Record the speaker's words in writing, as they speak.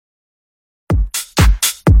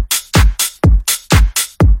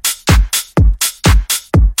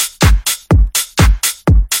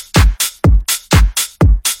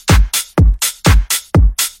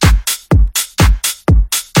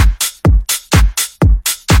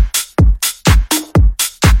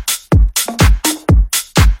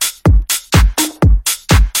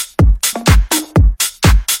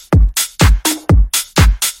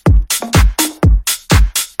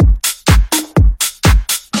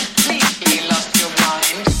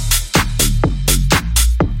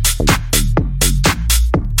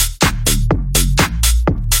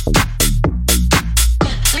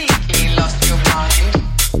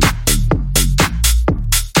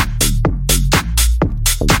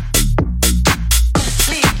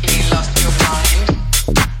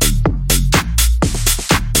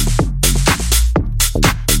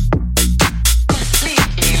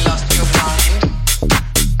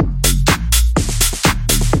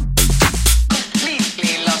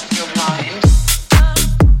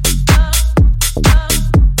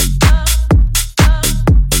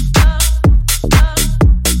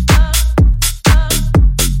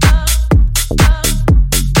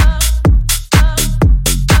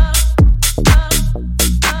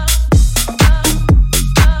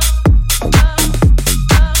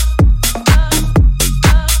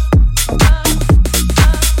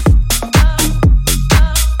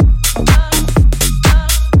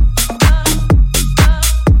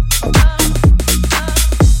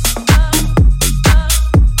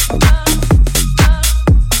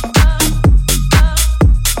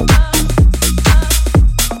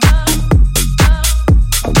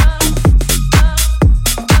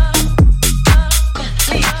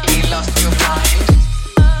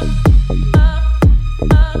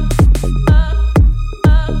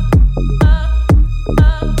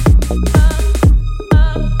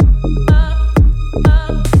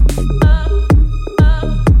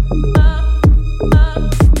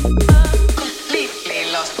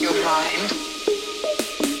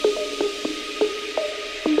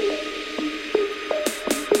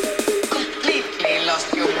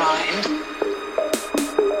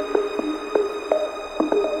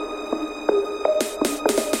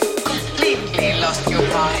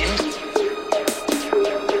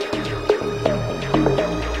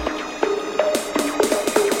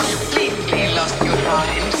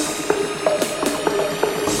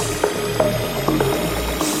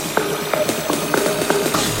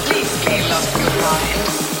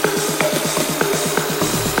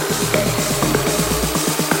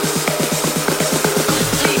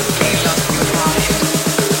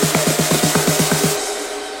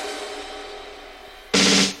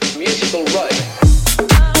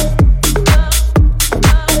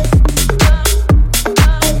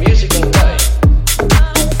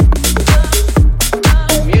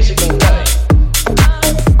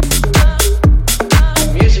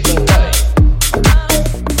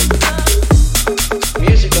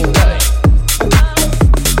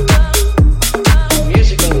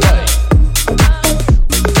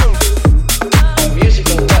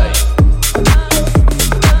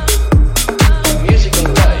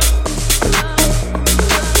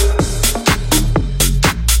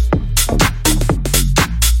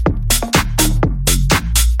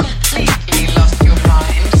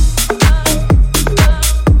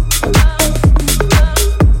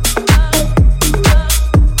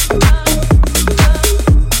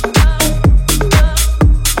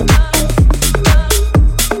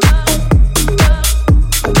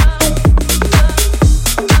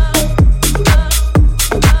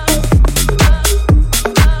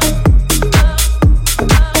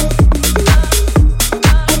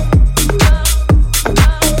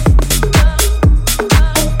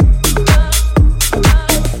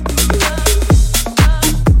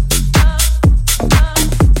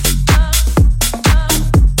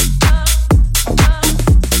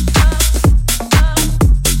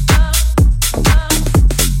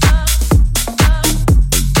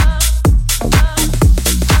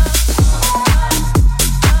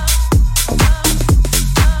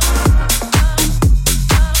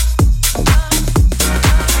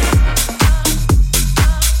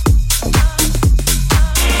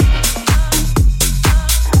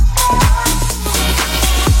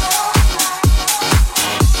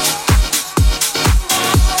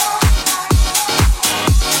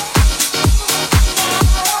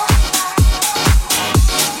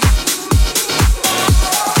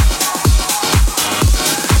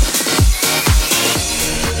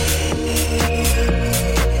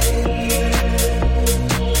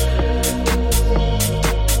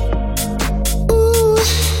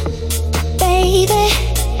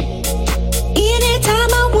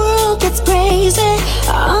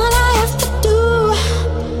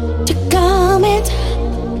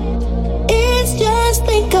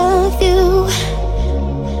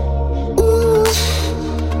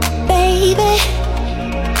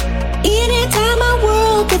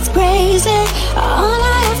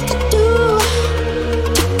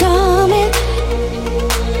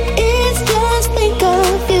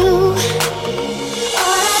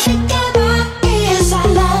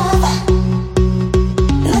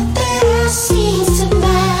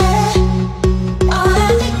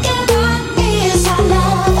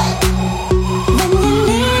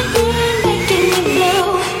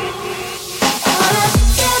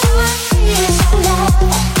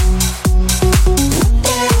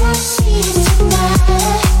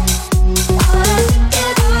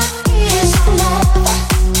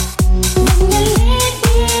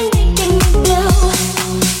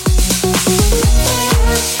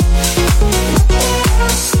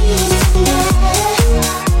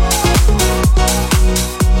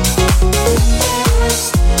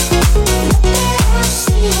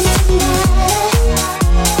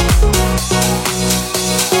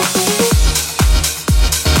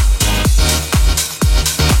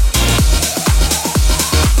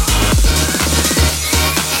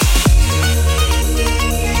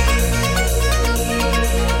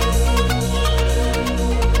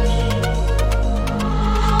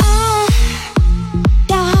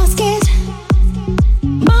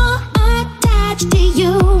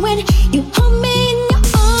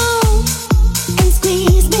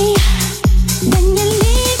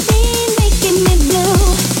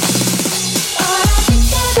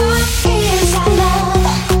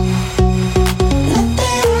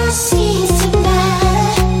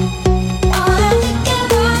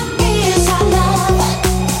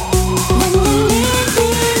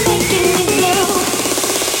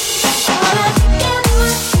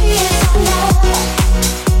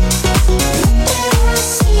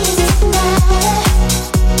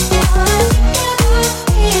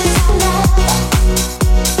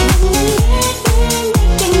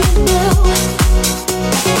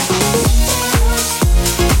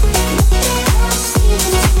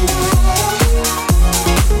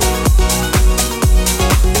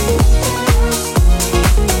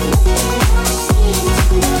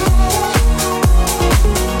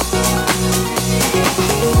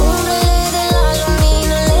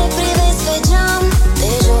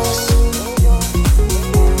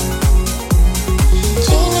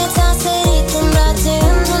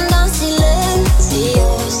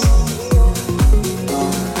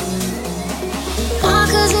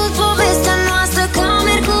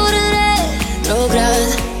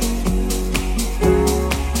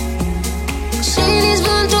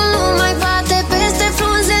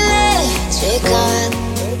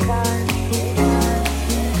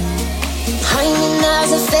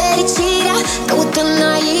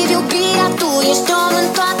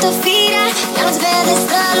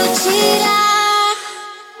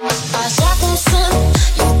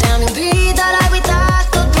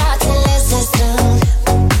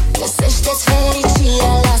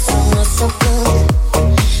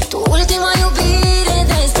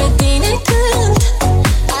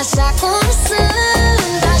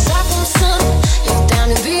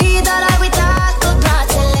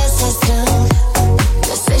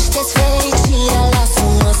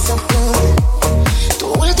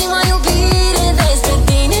Ultima iubire despre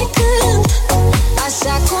tine când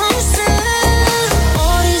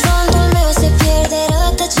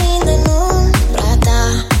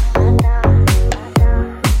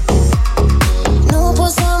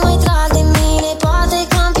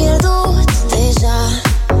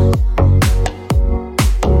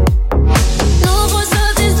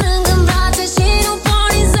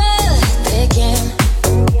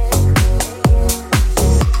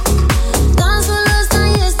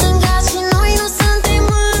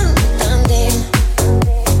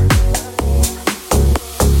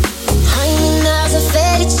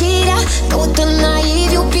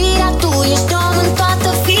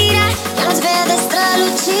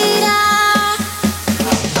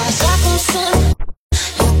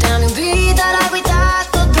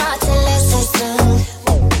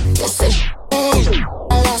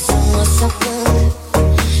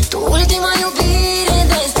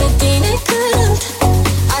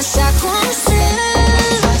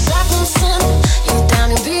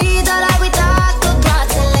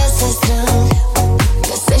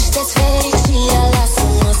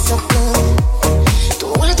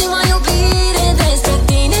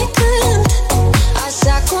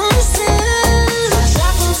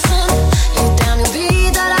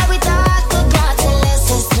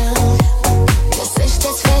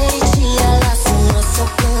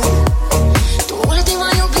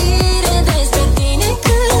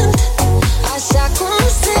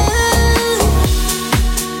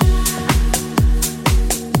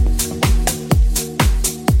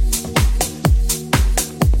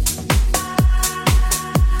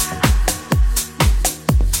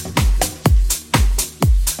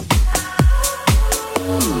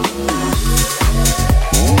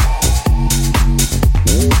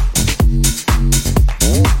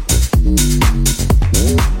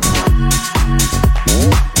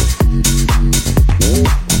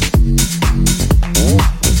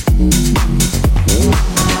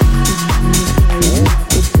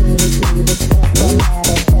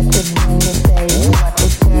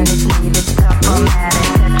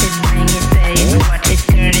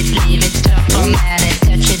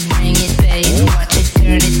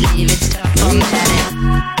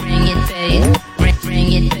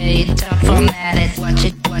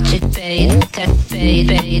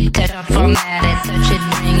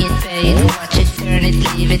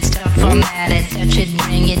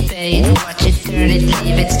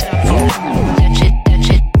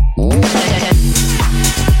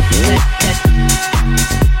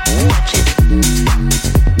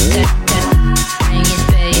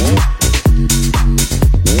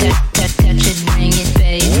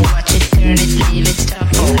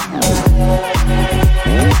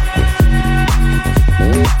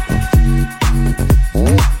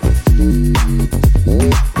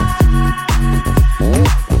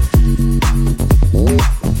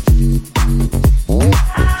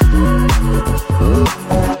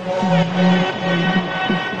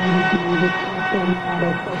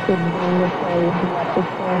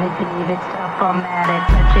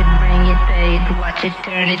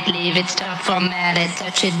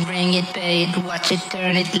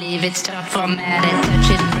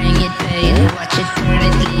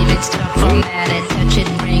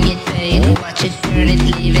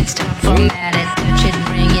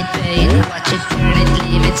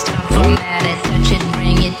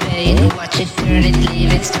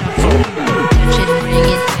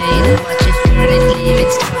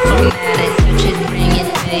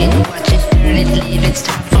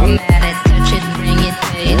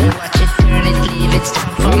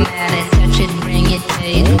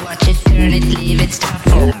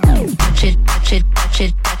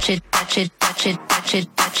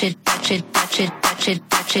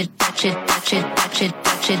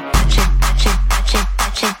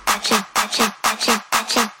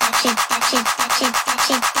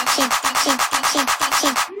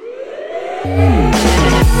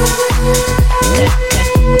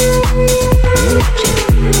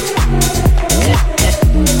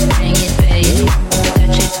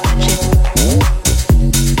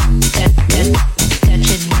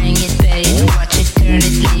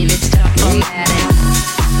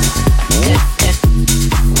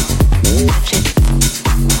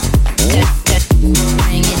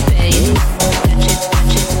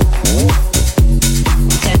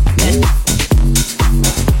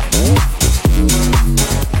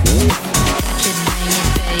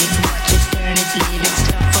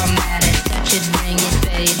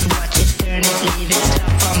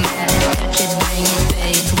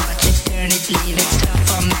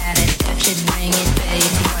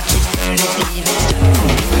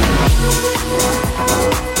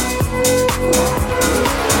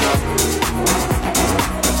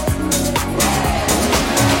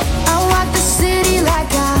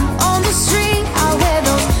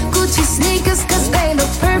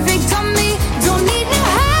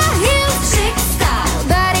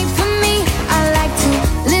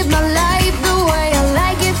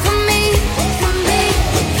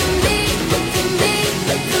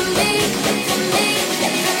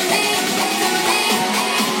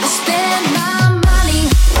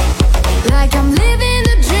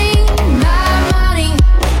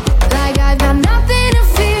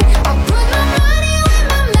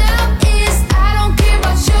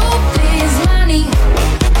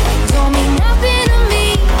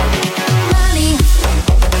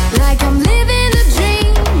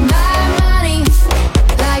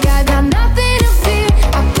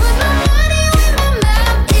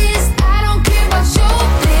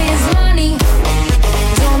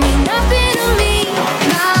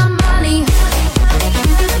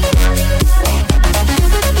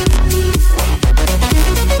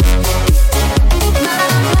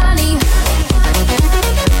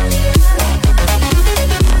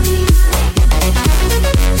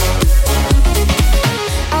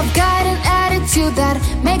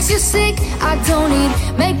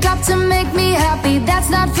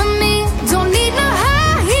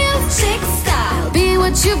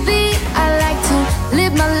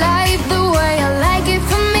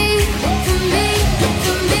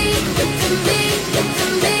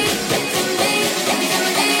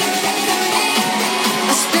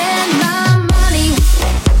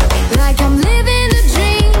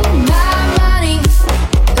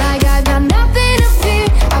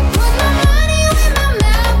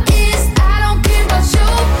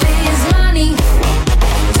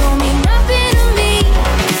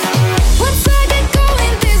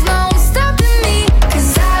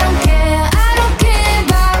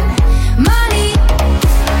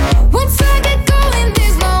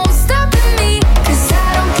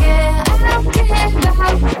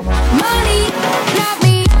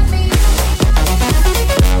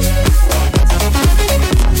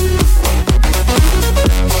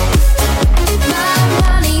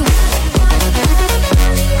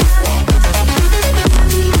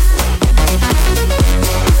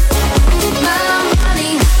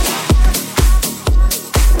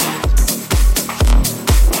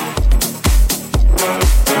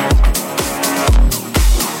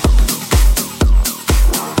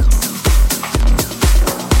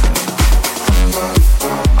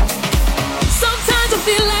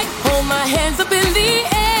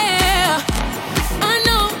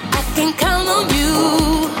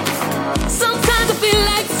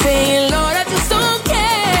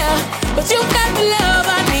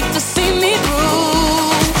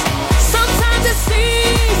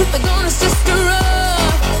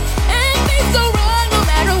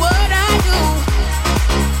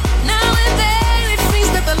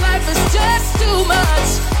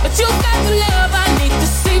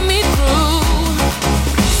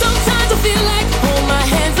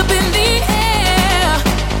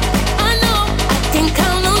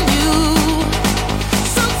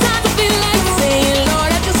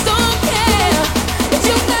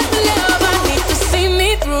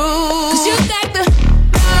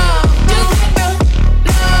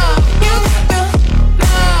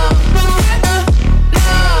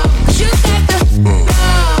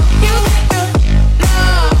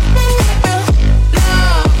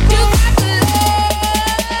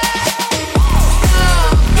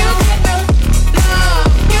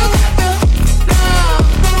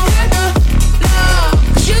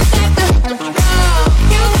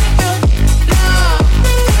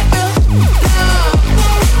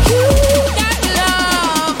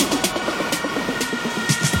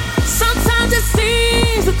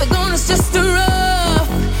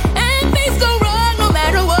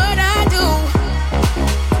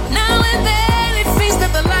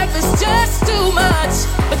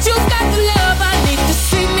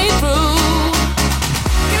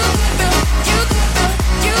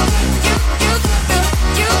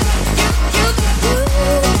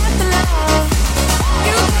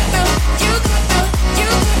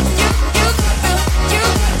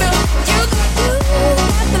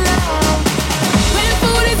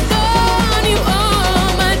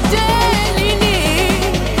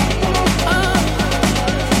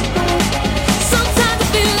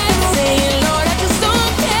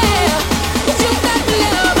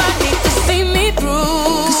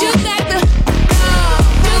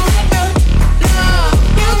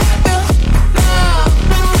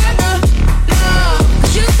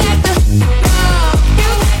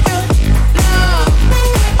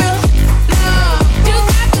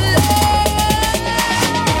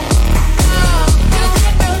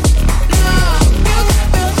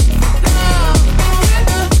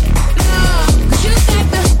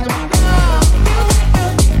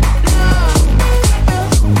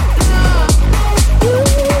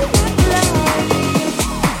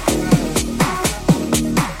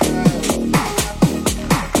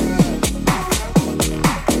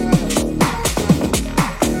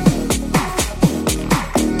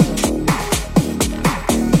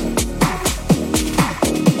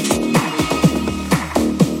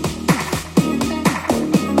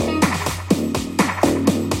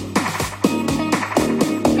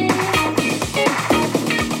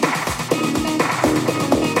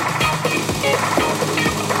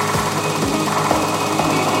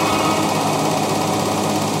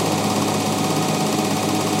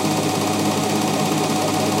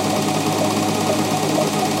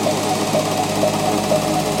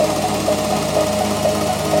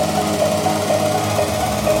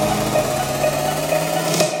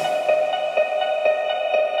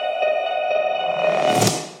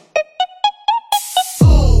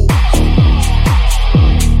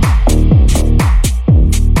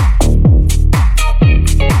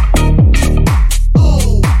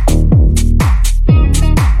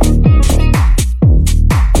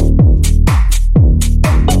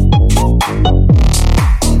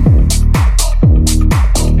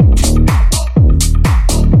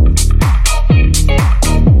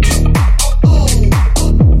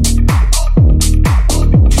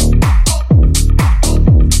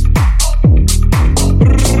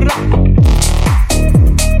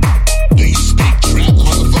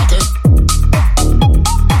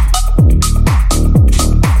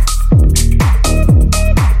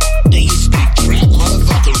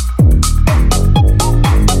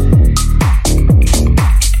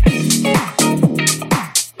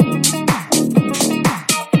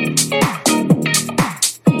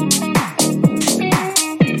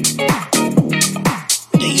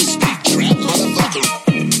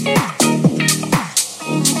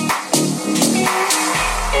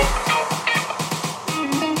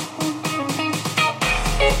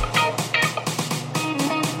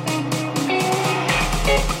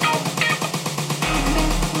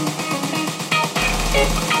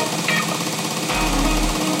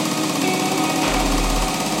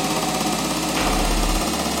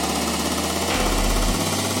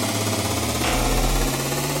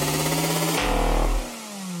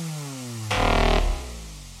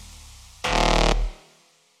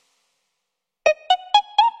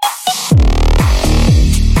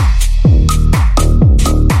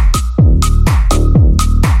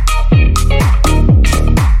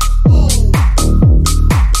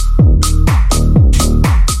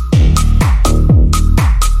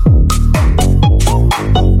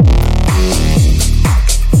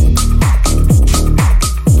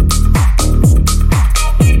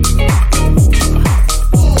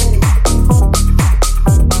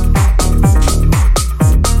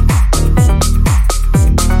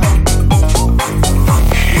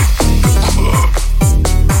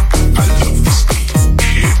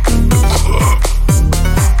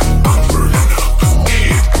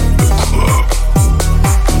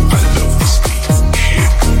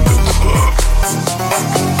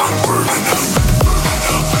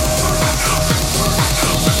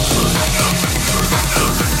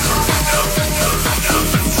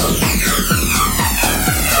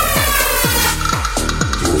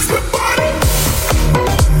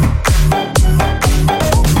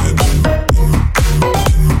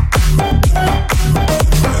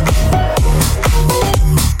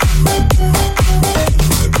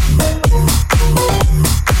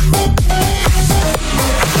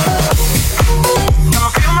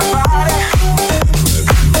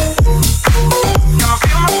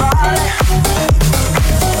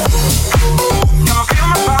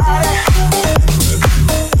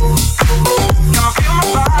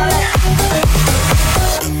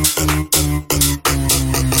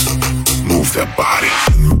body,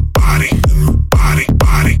 body, body,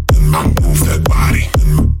 body. I move that body,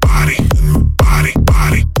 body, body,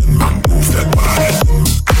 body. I move that body.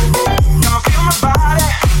 Y'all feel my body.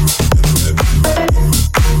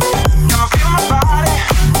 Y'all feel my body.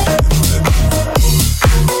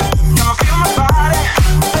 Y'all feel my body. Y'all feel my body.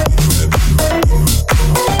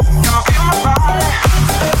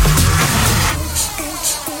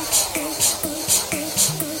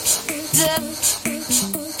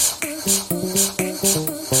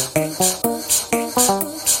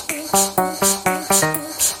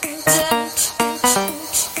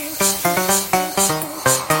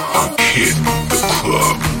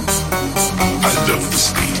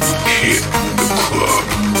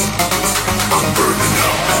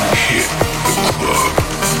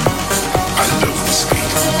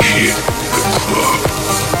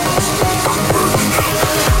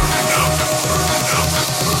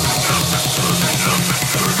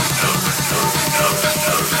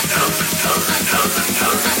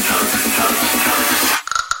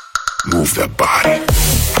 Move that body.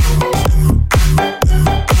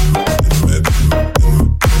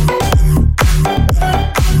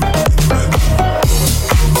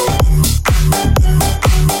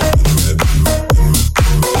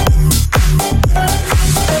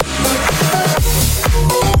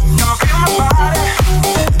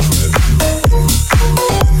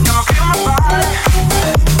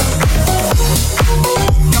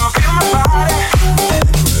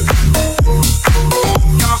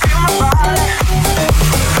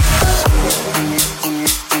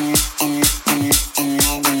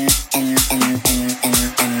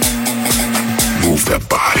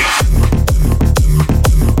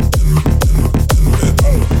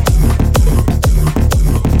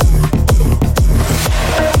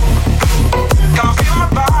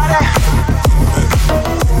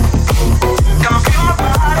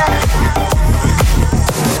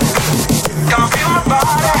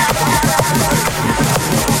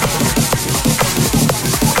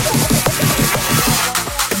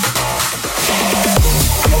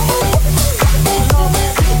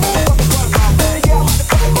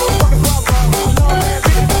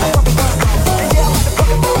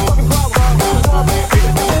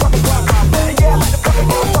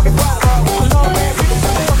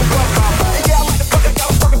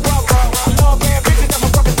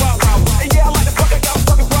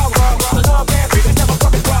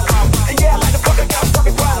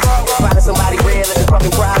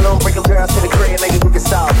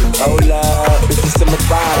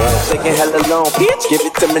 Give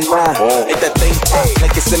it to me now. Ain't that thing pop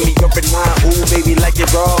like it's in me over now? Ooh, baby, like it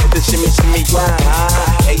raw. The shimmy, shimmy, grind.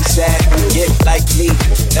 ASAP, get like me.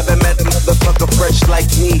 Never met a motherfucker fresh like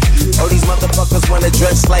me. All these motherfuckers wanna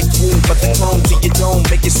dress like me, but the chrome to your dome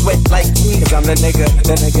make you sweat like me. Cause I'm the nigga.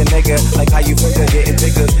 Like how you figure, getting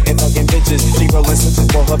bigger and fucking bitches. She rolling switches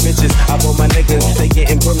for her bitches. I roll my niggas. They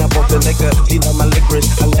getting burned up off the liquor. She love my licorice.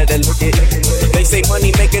 I let her lick it. They say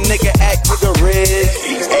money make a nigga act nigga rich.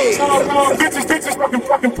 Hey. Bitches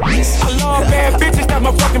I love bad bitches, that's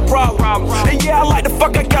my fucking problem. And yeah, I like the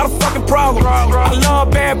fuck, I got a fucking problem. I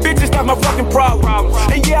love bad bitches, that's my fucking problem.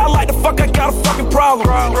 And yeah, I like the fuck, I got a fucking problem.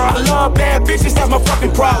 I love bad bitches, that's my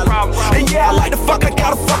fucking problem. And yeah, I like the fuck, I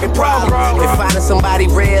got a fucking problem. If finding somebody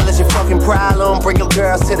real is your fucking problem, bring your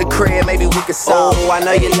girls to the crib, maybe we can solve. Oh, I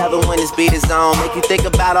know you love it when this beat is on. Make you think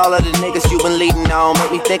about all of the niggas you been leading on.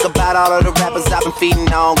 Make me think about all of the rappers I've been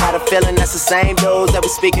feeding on. Got a feeling that's the same dudes that we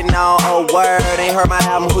speaking on. Oh, word, ain't heard my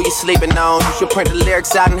album, who you sleeping on? You should print the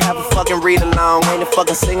lyrics out and have a fucking read along. Ain't a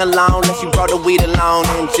fucking sing along unless you brought the weed along.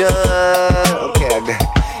 And just, okay, I got it.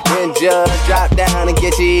 Then just drop down and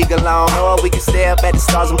get your eagle on. Or we can stay up at the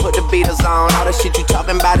stars and put the Beatles on. All the shit you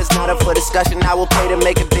talking about is not up for discussion. I will pay to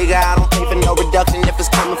make it bigger. I don't pay for no reduction if it's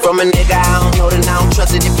coming from a nigga. I don't know that I don't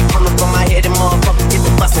trust it. If you coming from my head, then motherfuckers get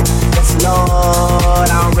the bustin'. Yes,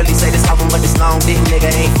 Lord, I don't really say this often, but this long dick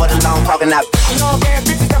nigga ain't for the long talking. I love bad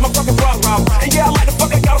bitches, that's my fucking problem. And yeah, I like the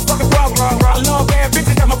fuck, I got a fucking problem. I love bad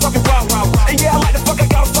bitches, that's my fucking problem. And yeah, I like the fuck, I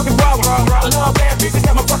got a fucking problem. I love bad bitches,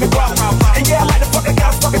 that's my fucking problem. And yeah, I like the fuck, I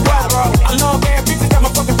got a fucking problem. I love bad bitches, that's my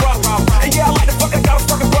fucking problem. And yeah, I like the fuck, I got a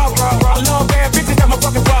fucking problem. I love bad bitches, that's my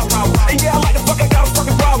fucking problem. And yeah, I like the fuck, I got a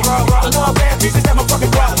fucking problem. I love bad bitches, that's my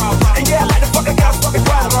fucking problem. And yeah, I like the fuck, I got a fucking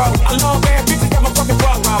problem. I love bad bitches, that's my fucking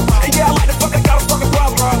problem. And yeah, I like the fuck, I got a fucking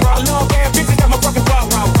problem. I love bad bitches, that's my fucking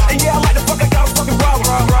problem. And yeah, I like the fuck, I got a fucking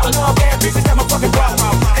problem. I love bad bitches, that's my fucking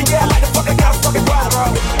problem. And yeah, I like the fuck, I got a fucking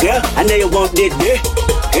problem. Yeah, I know you want this, yeah.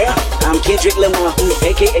 I'm Kendrick Lamar,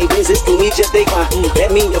 aka Business, to me just they want.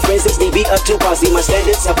 That mean your friends me be up to par. See my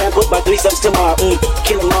standards, I plan put my 3 subs tomorrow.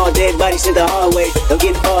 Kill them all, dead bodies in the hallway. Don't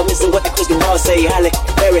get involved, missing what the crystal ball say. Halle,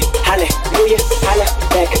 Berry, hallelujah, holla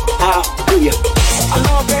back, how do you? I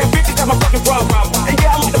love bad bitches, that's my fucking problem. And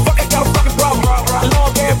yeah, I like the fuck, I got a fucking problem. I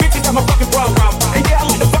love bad bitches, that's my fucking problem. And yeah,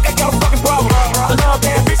 I like the fuck, I got a fucking problem. I love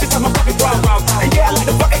bad bitches, that's my fucking problem. And yeah, I like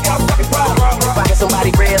the fuck, I got a fucking problem. Finding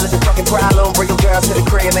somebody real is a fucking problem. Bring your girls to the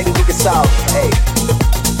crib, maybe we can solve. Hey.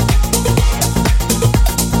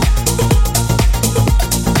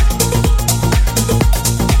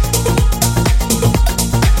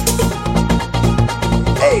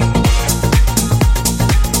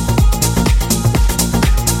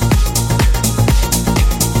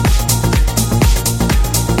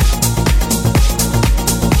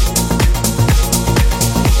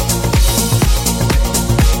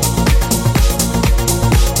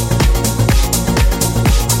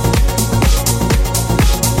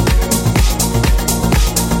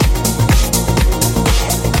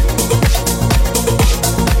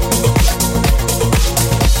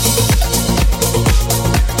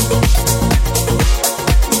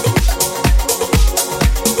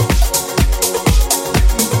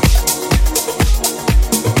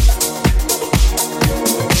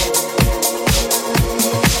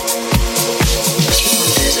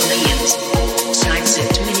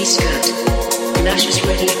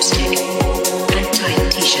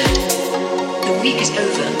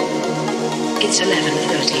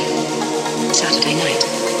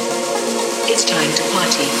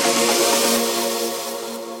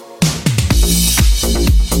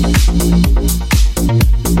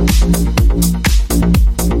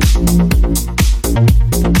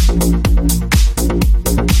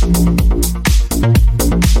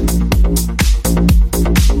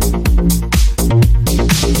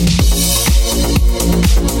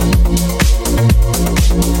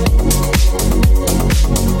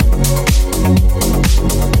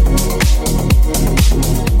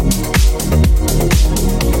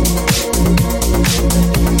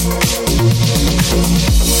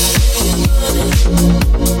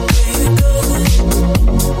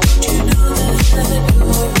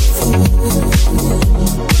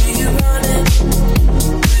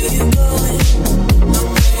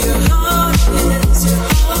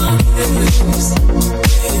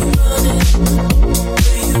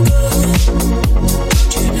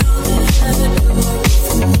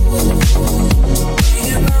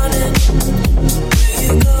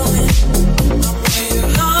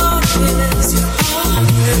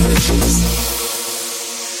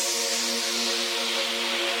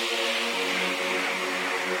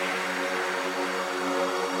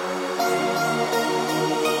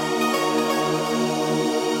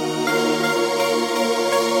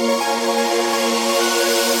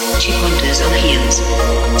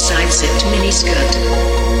 side-zipped mini-skirt,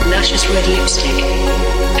 luscious red lipstick,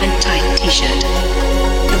 and tight t-shirt.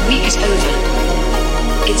 The week is over.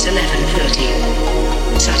 It's 11:30.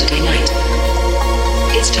 Saturday night.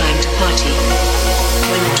 It's time to party.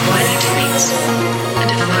 When the twilight fades,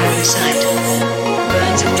 and a fire inside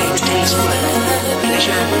burns away the day's work,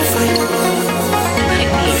 pleasure and fight. The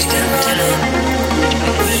night moves downtown, and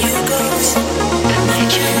by the neon lights, at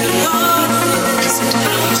night you can listen to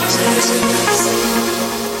hours of service.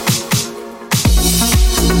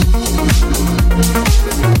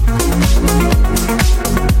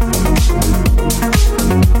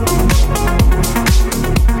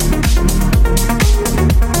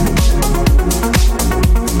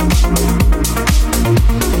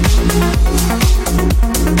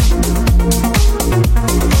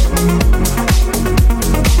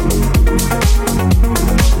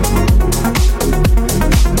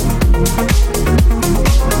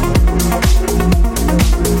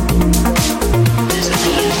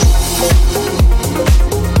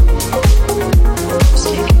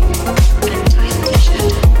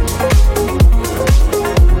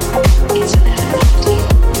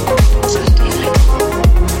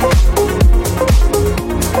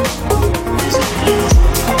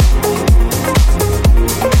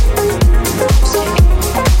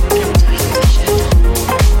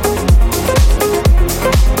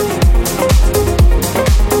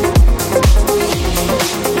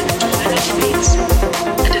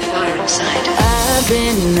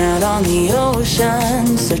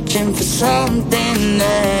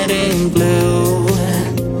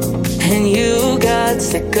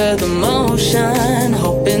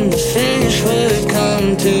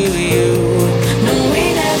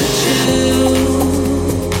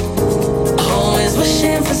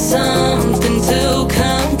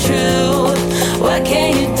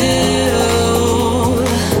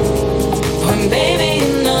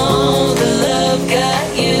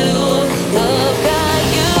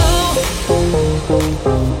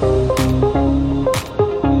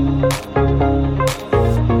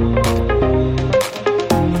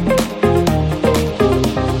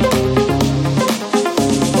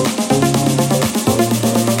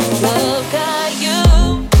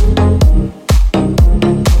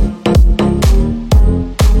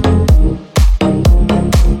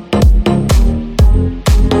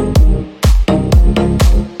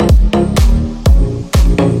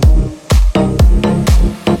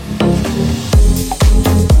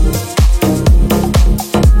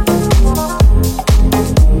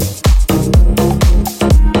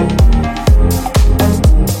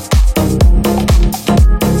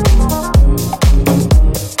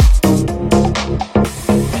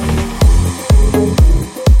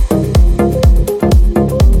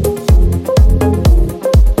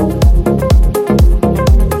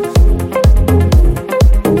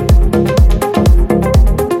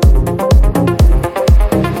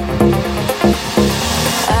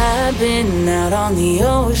 out on the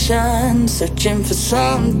ocean, searching for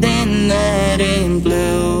something that ain't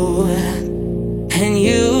blue. And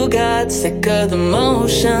you got sick of the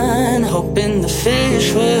motion, hoping the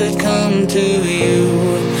fish would come to you.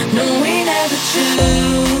 No, we never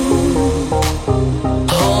choose,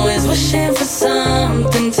 always wishing for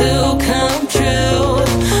something to come true.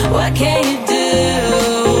 What can you do?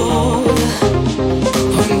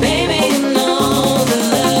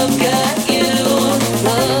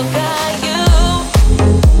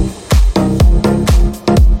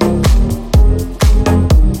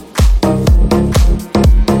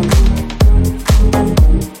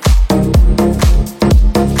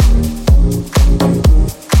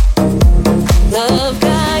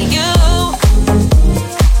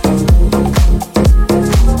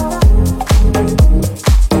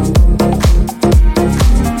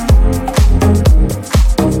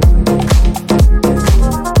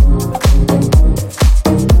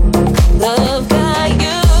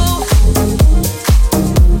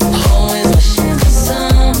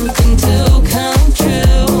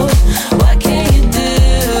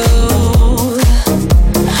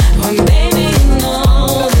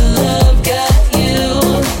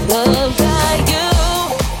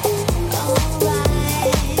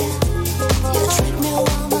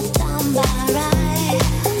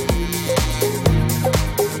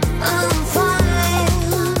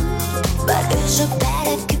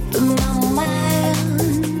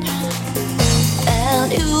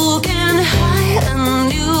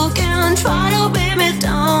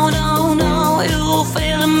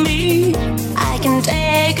 I can take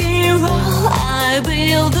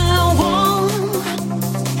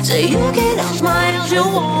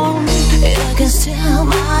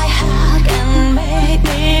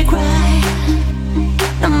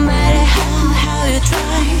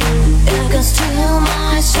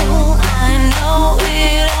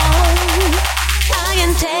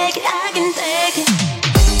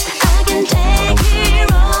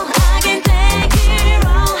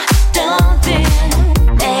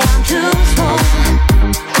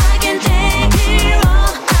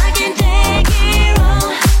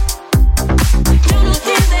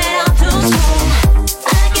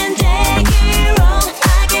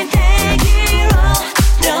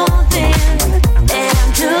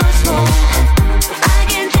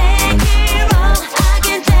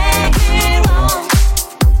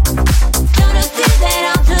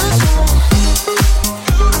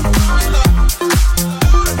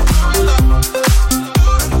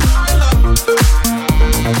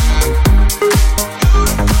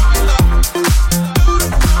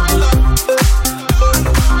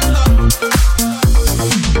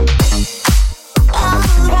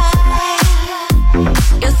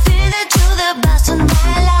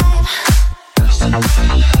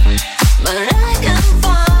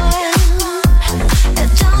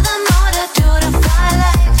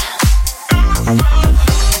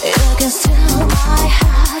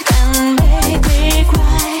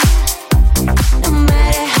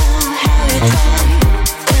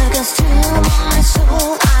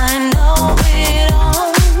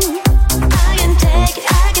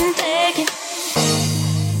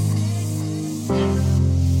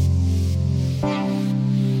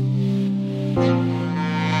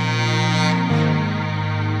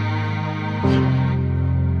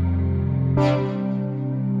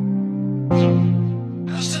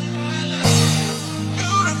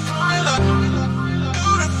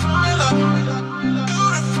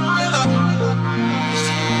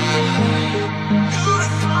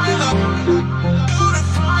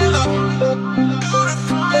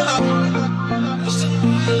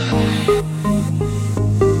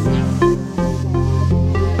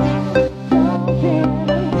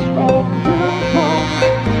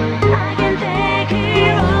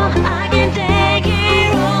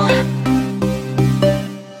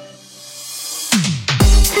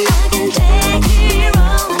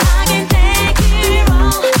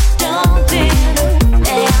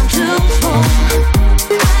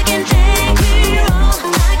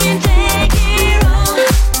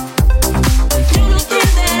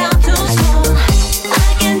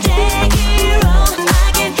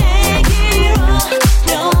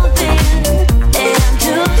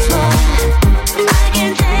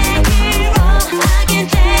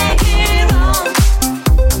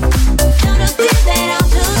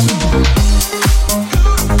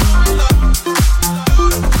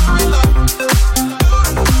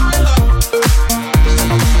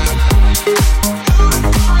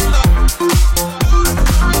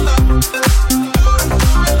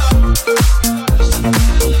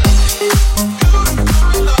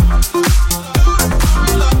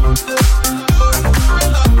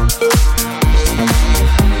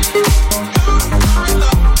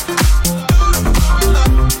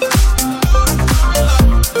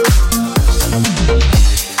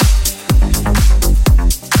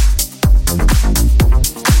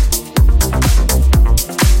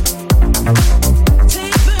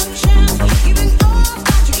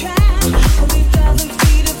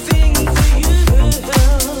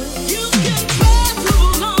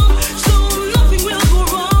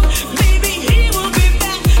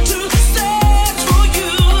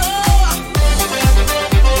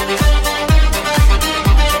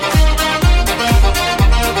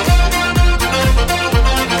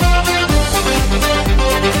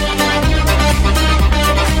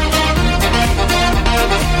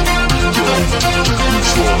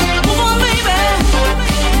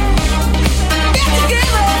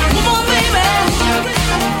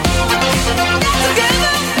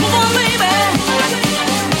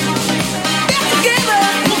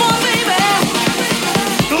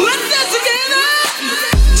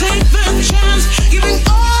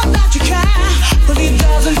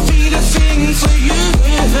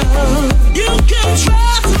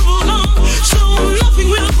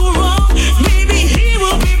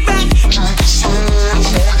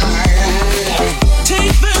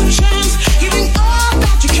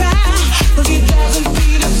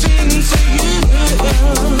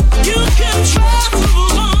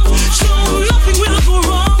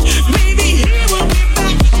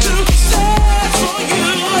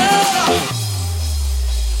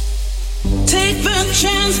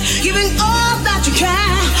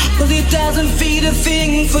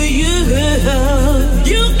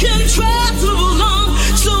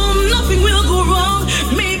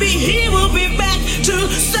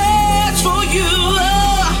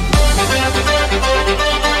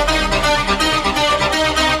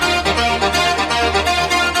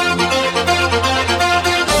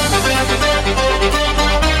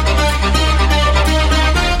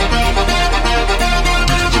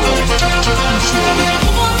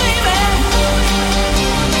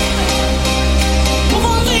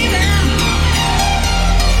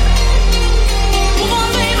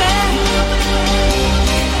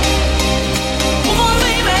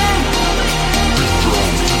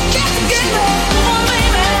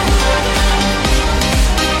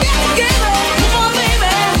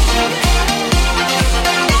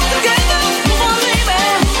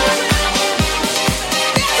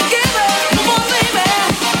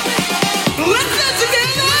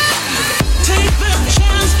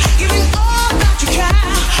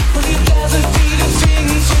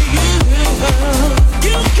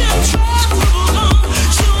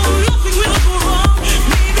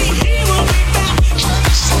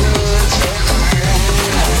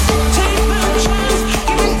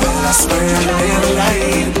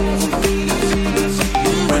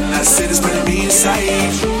inside.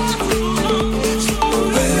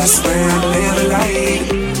 But I swear I never lied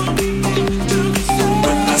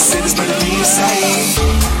when I said it's better be inside.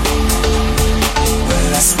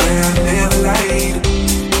 But I swear I never lied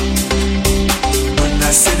when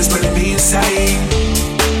I said it's better be inside.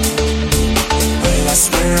 But I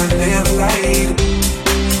swear I never lied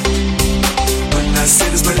when I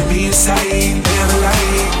said it's better be inside. Never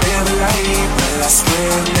lied, never lied. But I swear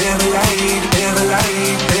I never lied, never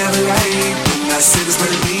lied, never lied. When I said it's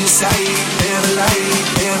better be inside. Never lied,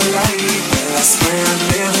 never lied. But I swear I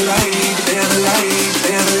never lied, never lied,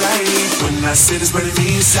 never lied. When I said it's better be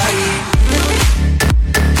inside.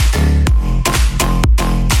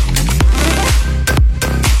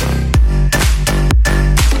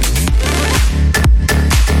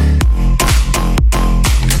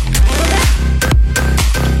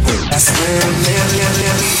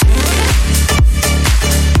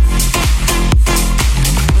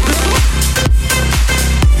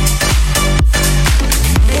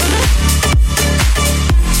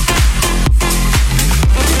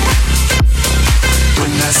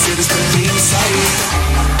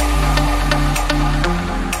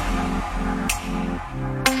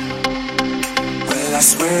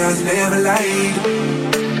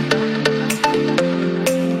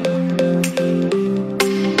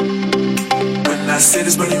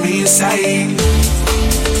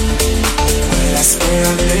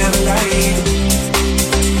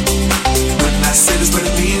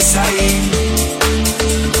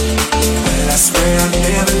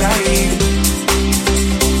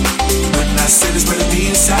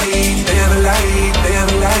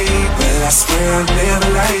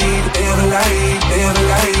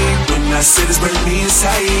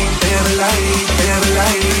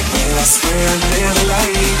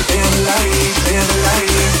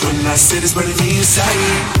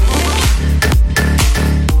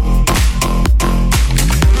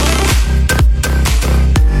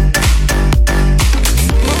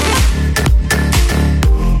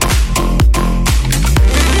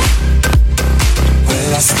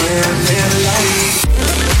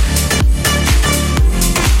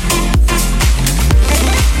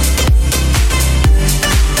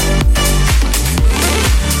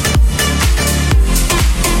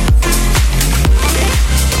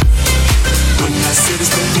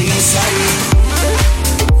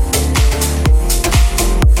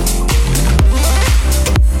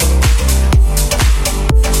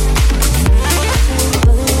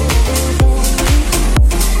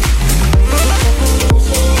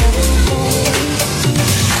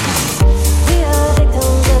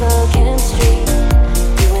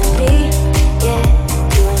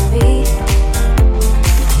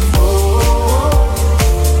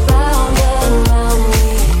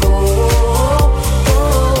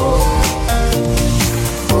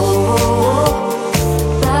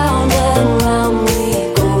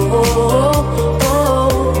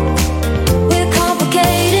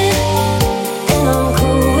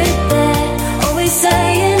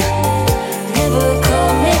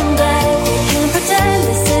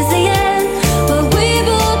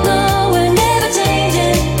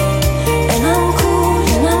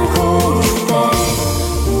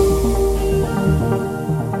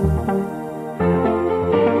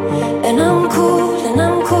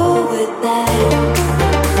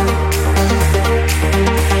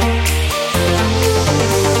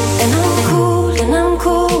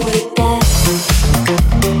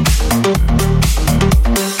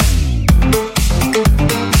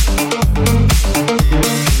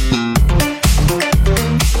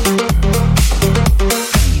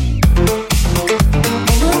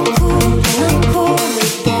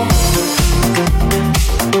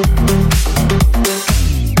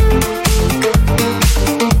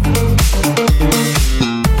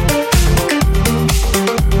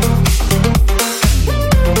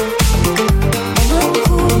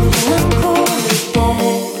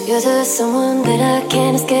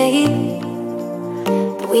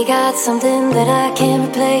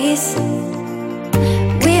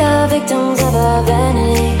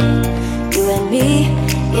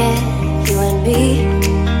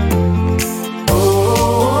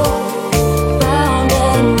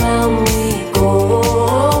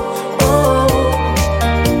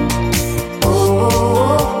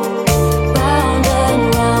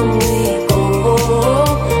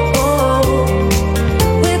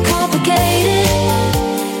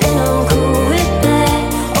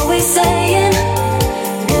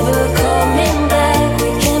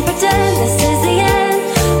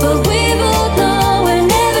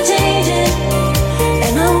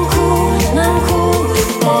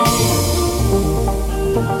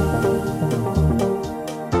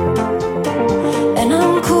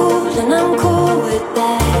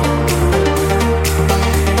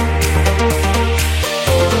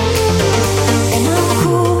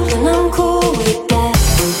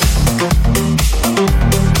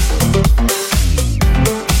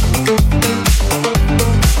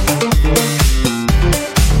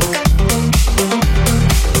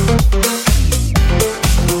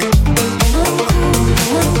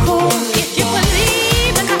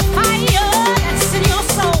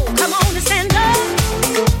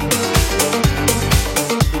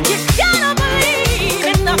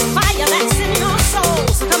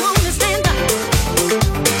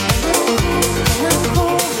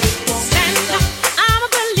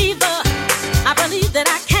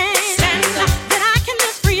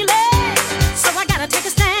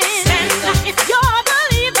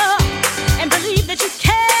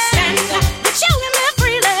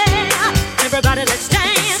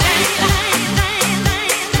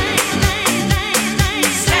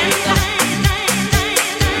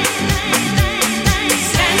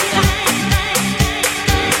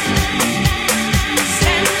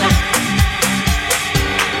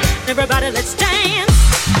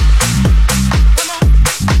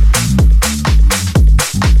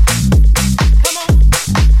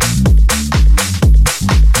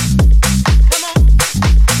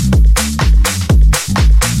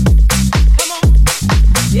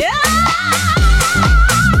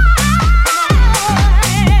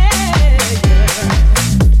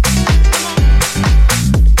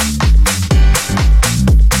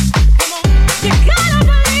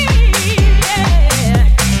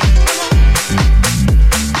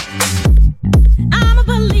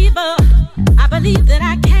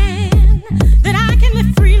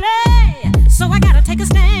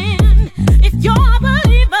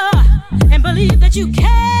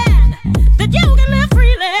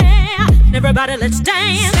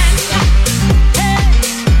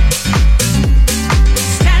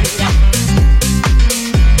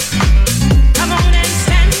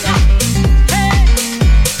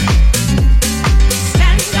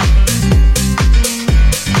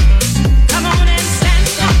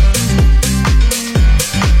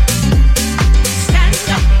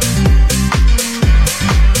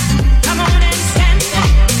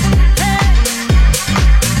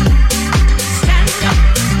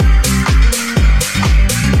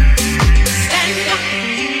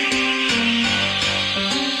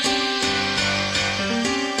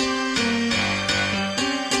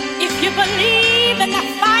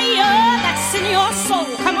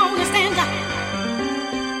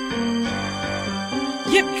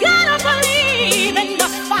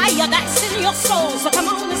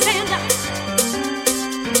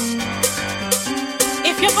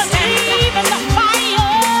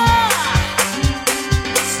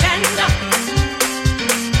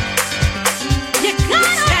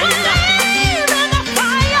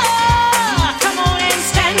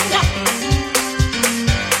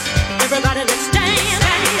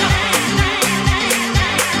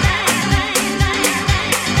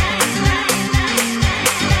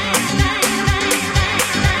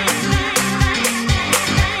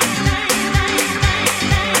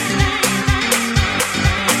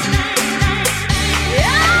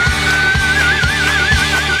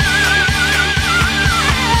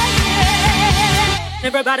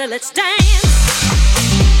 Everybody, let's dance.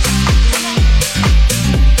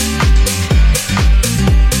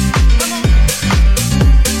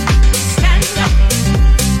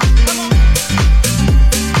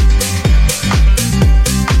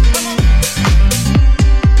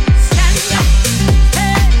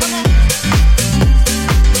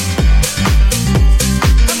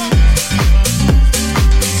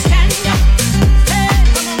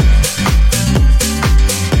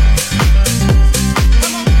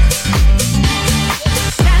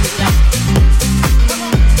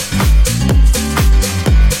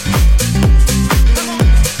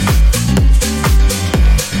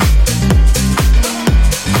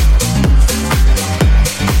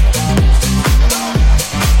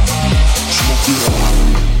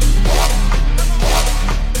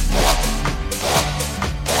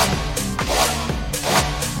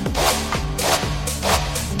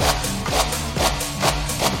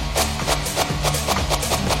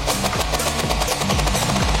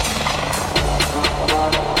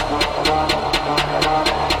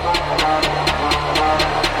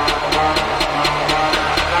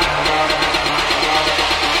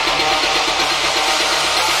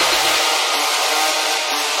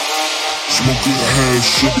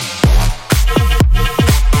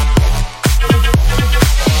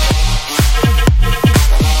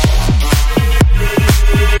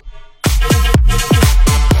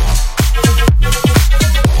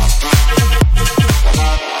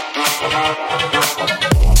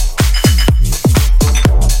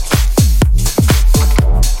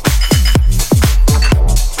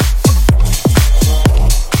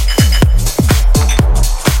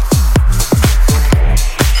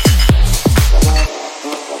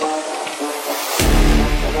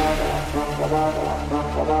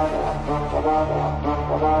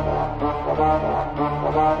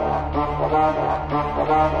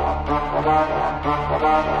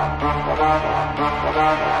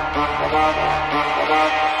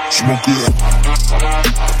 Smoke it.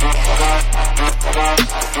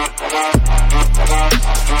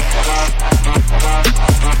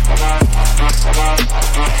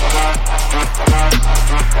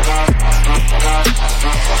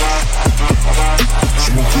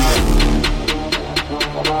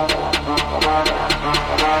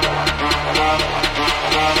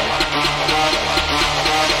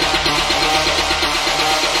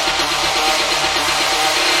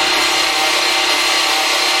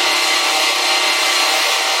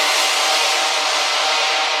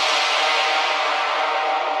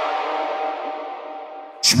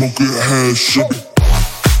 Smoke it, hash, sugar.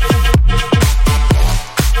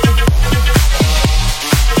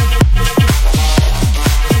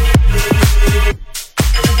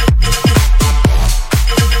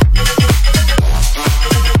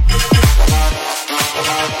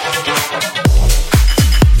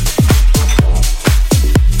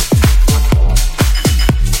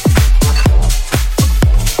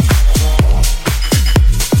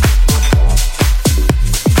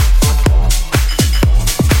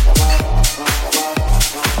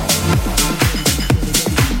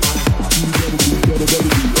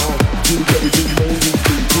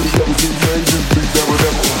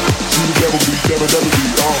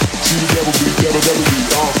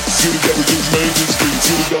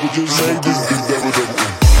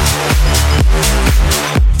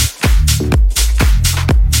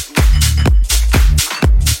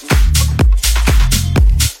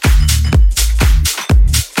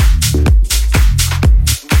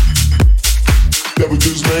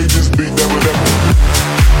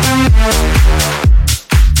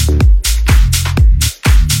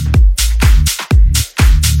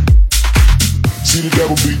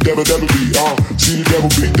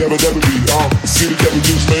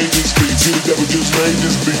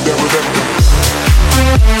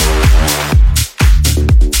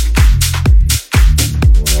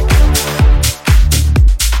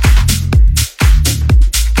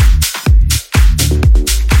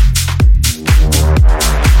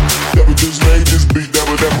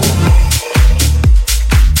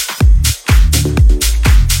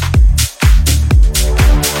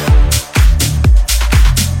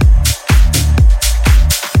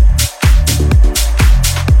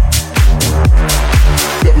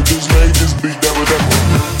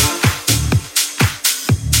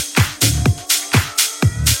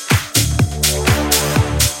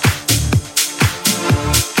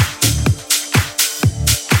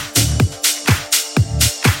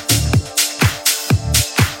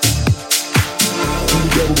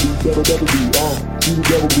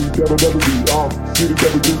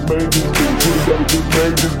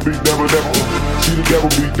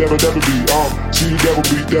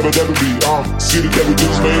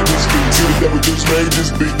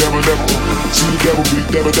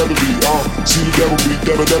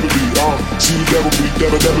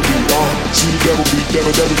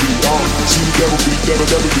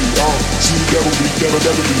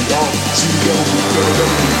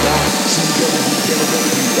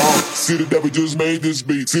 See the devil just made this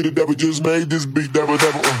beat. See the devil just made this beat. Devil,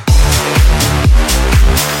 devil.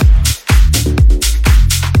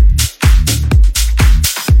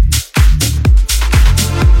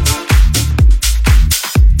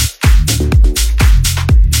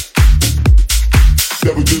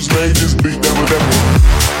 Devil just made this beat. Devil, devil.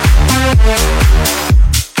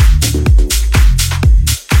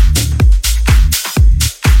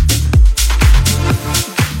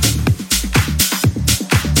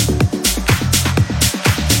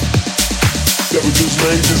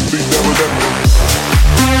 Made this beat, never, never.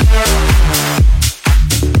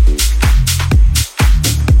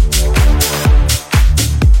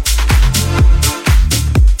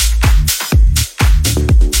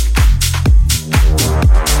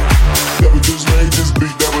 Never just made this beat,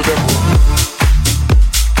 never, never.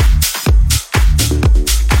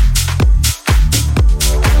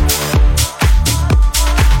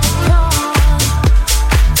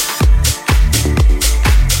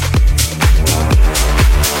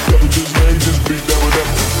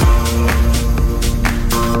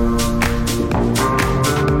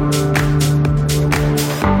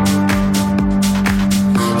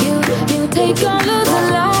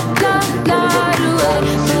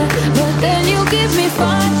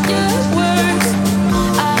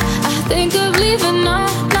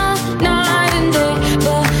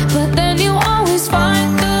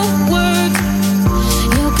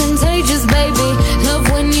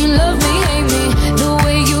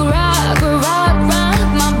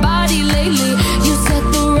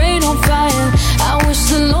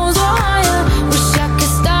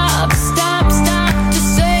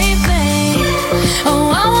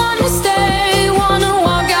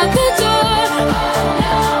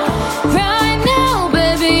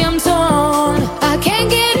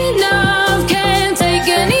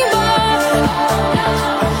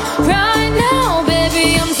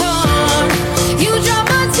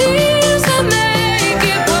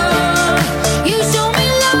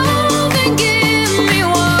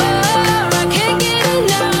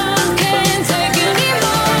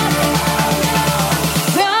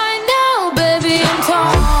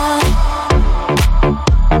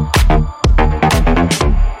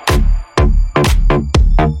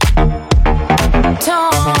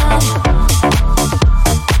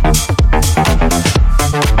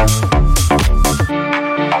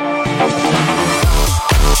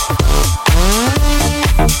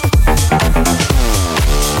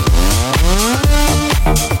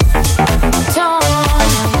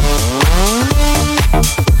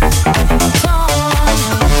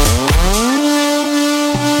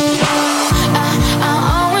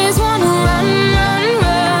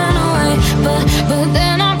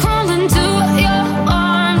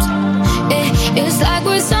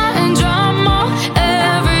 like we're starting drama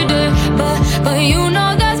every day. But you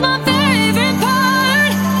know that's my favorite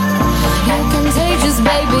part. You're contagious,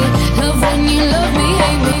 baby. Love when you love me,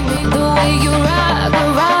 hate me. The way you rock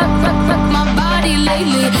my body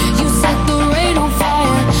lately. You set the rain on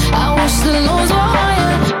fire. I wish the lows were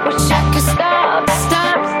higher. Wish I could stop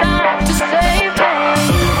to save me.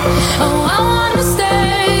 Oh, I wanna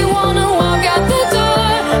stay, wanna walk out the door.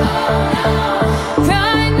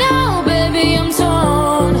 Right now, baby, I'm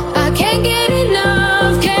torn. I can't get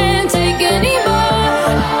enough, can't take anymore.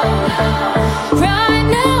 Right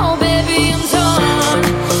now, baby, I'm torn.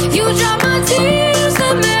 You drop my tears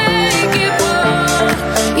that make it work.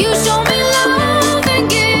 You show me love and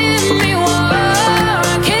give me more.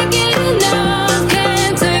 I can't get enough,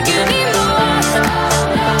 can't take anymore.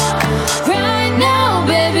 Right now,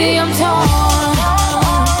 baby, I'm torn.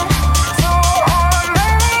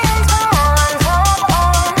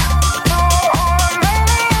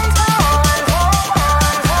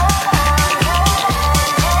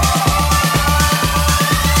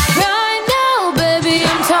 Right now, baby,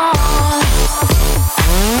 I'm torn.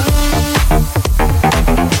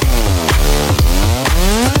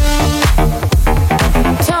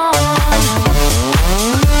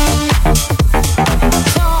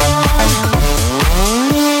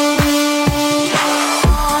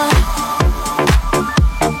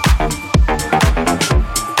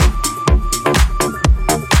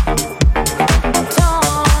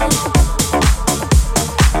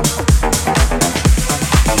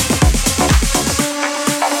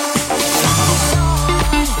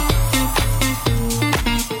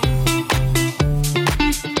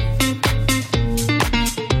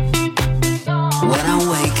 When I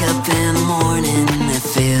wake up in the morning, it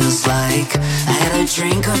feels like I had a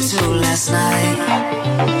drink or two last night.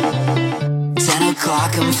 10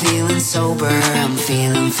 o'clock, I'm feeling sober, I'm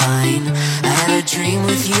feeling fine. I had a dream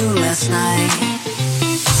with you last night.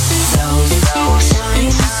 Those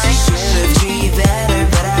times should have treated you better,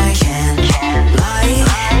 but I can't lie.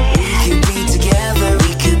 We could be together,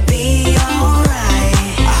 we could be alright.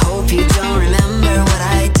 I hope you don't remember what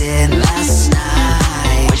I did last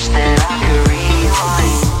night. Wish that I could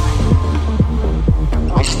rewind.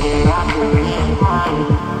 Wish that I could rewind.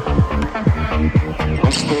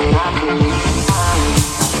 Wish that I could rewind.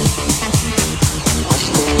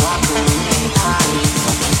 Wish that I could rewind.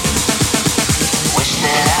 Wish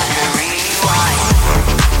that I could rewind.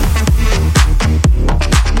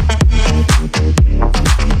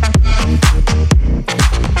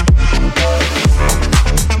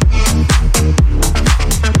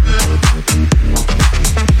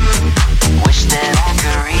 Wish that I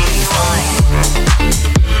could rewind.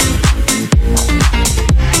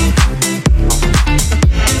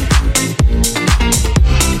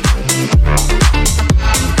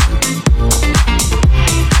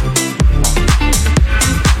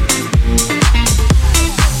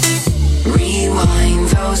 Rewind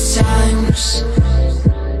those times,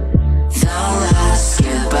 the last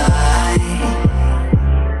goodbye.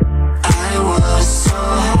 I was so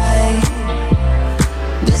high.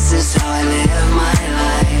 This is how I live my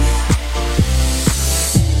life.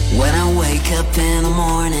 When I wake up in the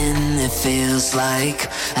morning, it feels like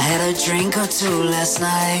I had a drink or two last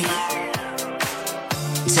night.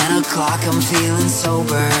 10 o'clock, I'm feeling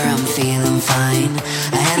sober, I'm feeling fine.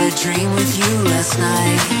 I had a dream with you last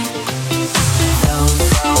night.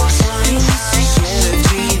 Those times should have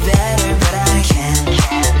treated you better, but I can't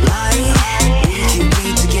lie. We could be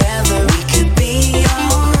together, we could be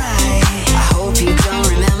alright. I hope you don't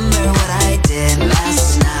remember what I did last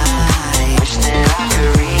night. Wish that I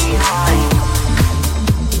could rewind.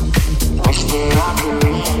 Wish that I could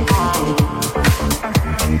rewind.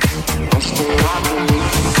 Wish that I could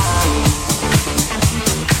rewind.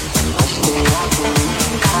 Wish that I could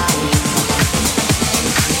rewind.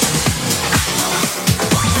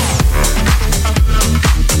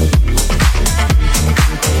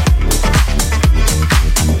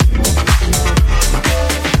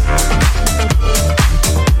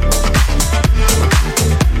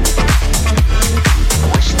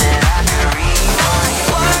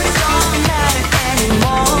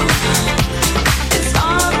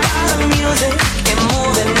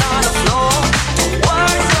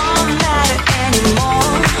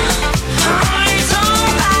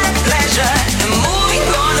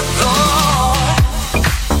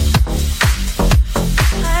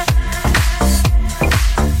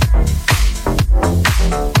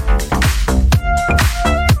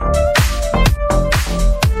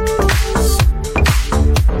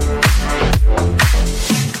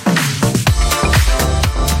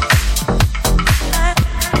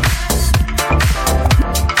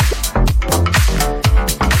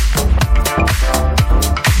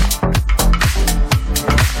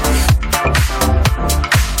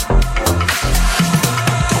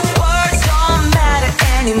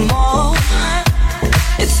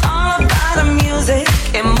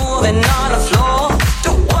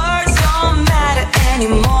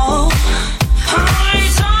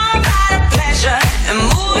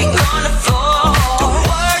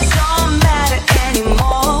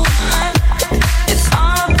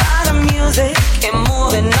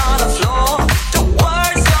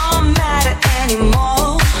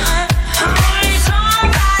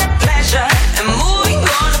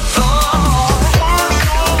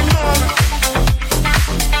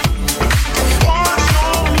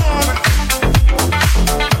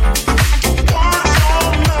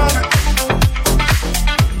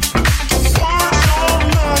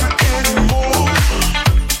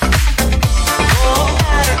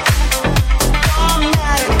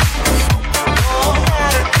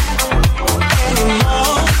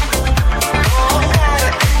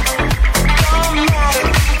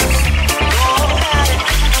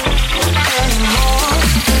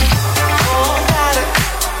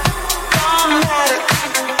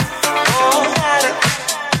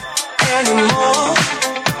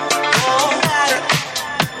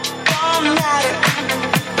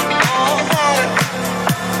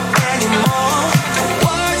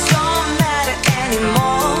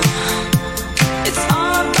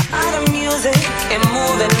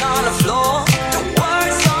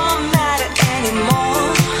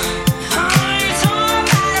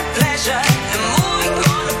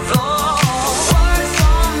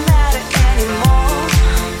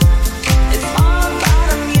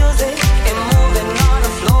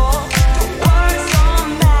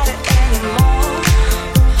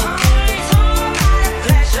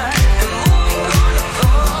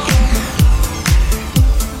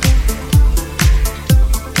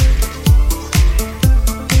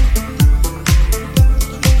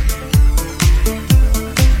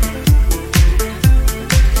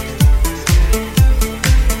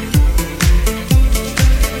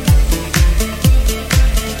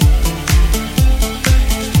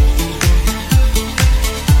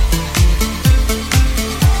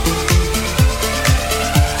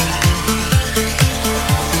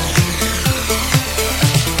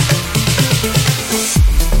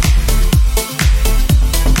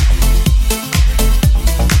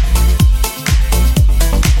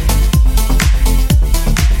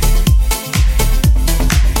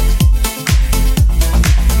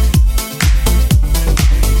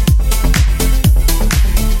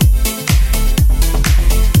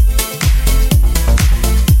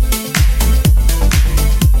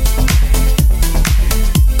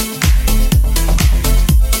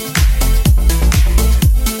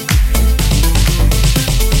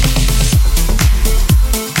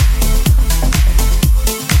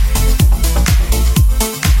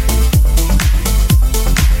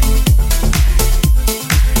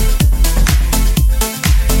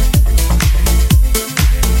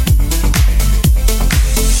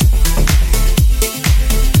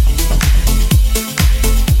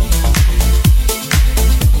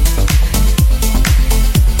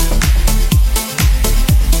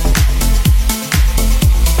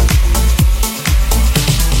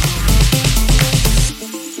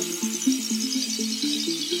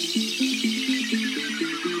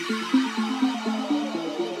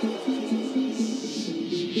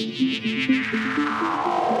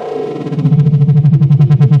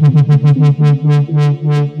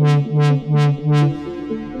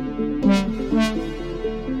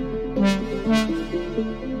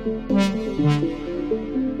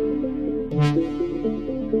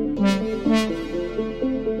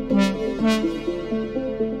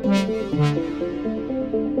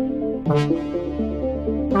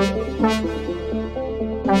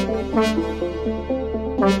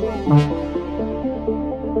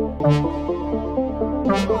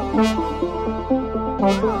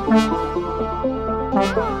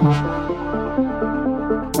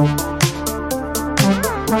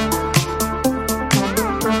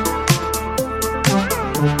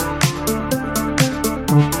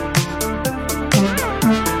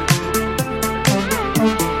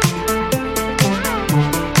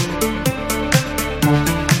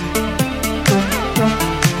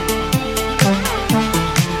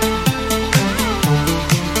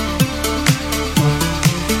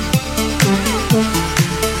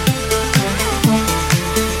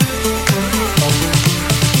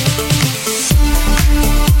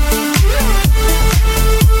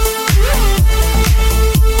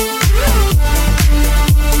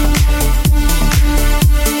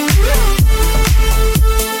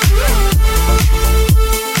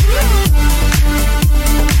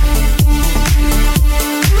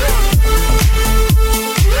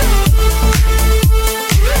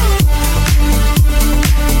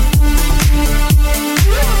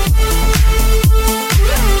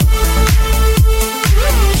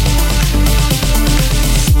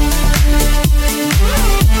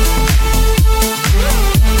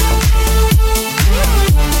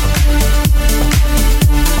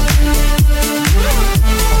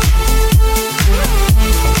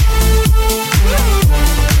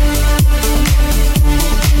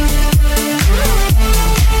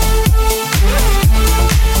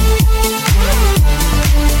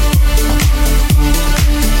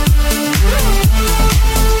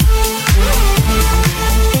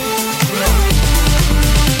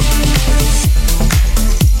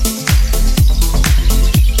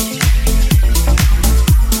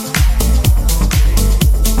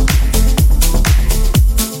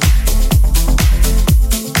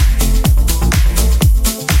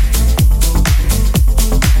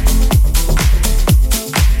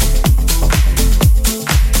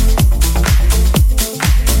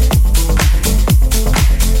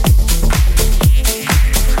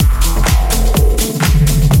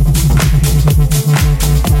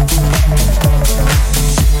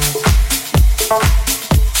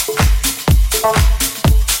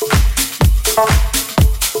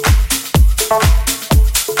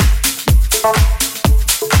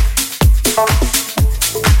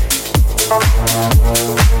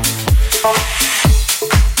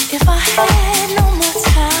 If I had no more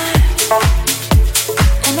time,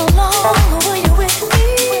 and no longer were you with me,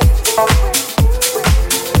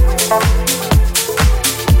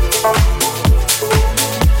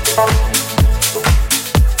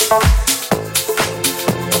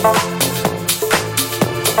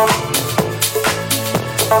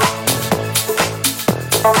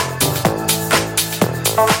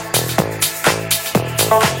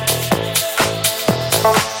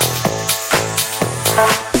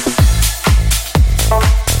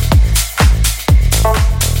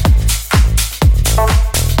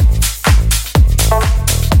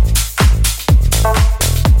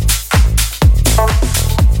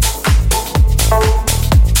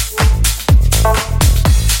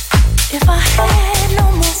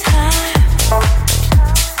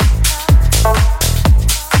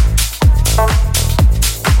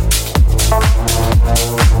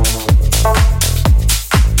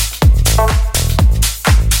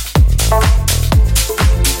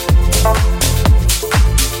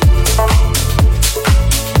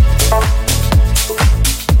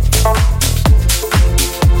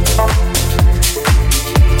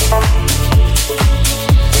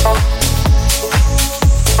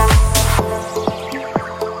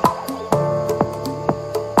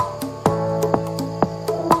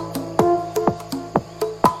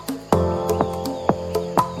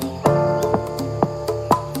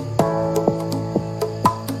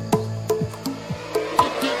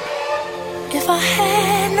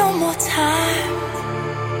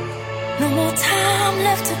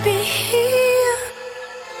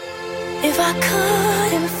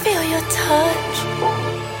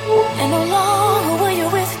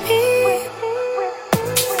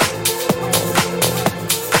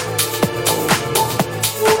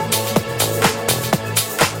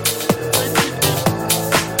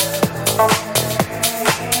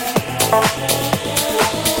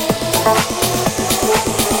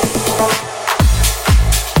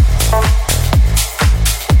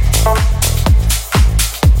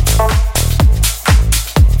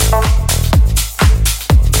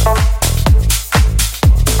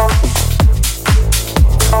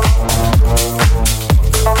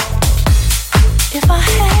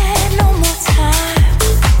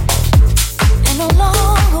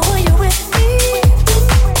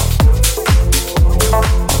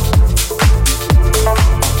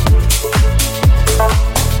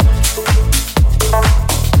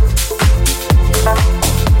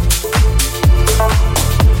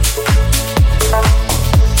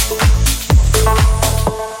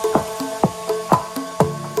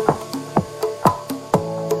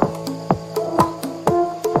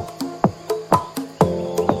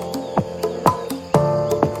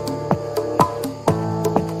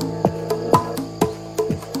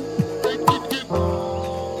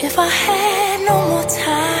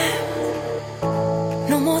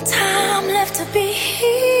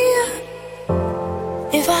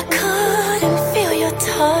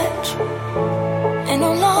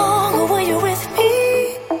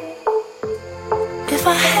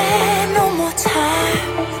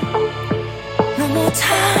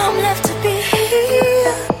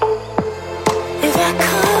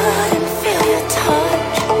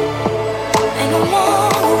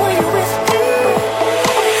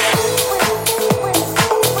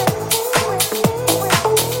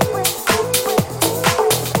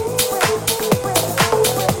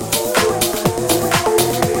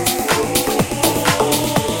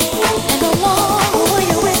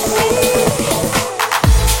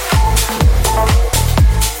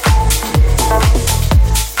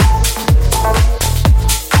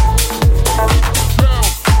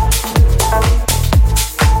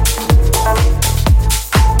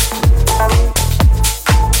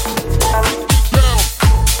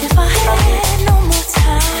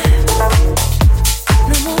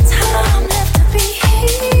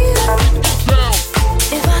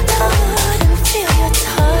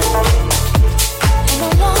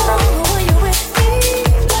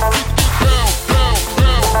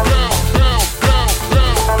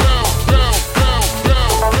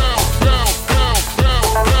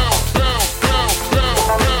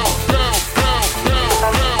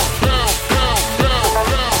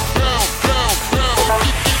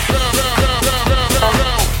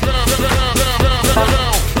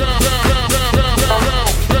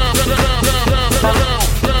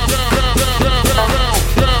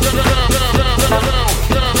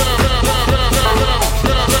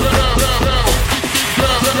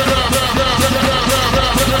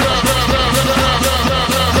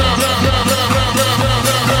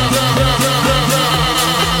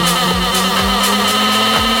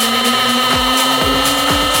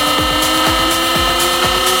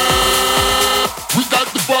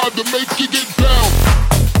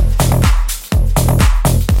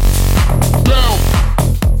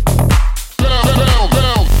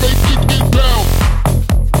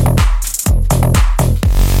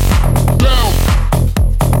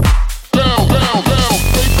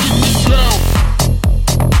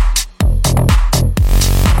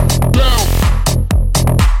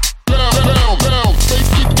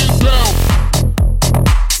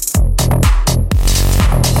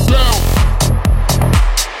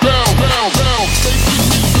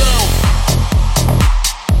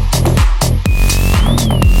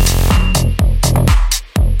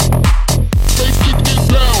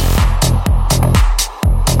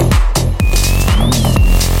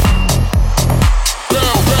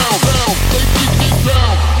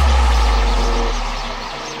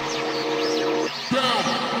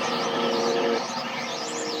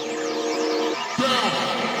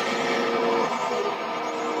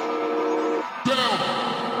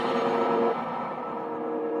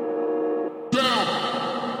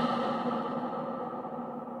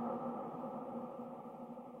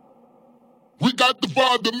 got the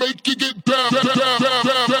vibe to make you get down.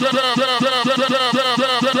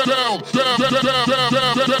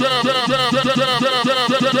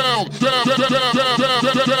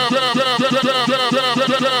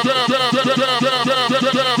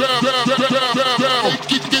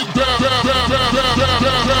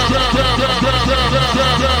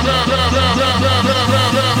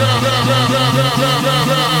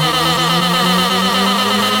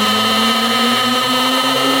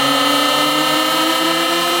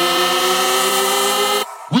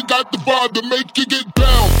 We got the vibe to make you get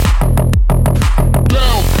down.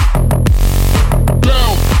 Down.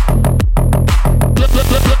 Down. Down.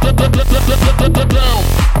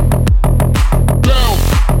 Down.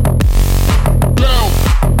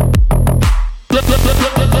 Down.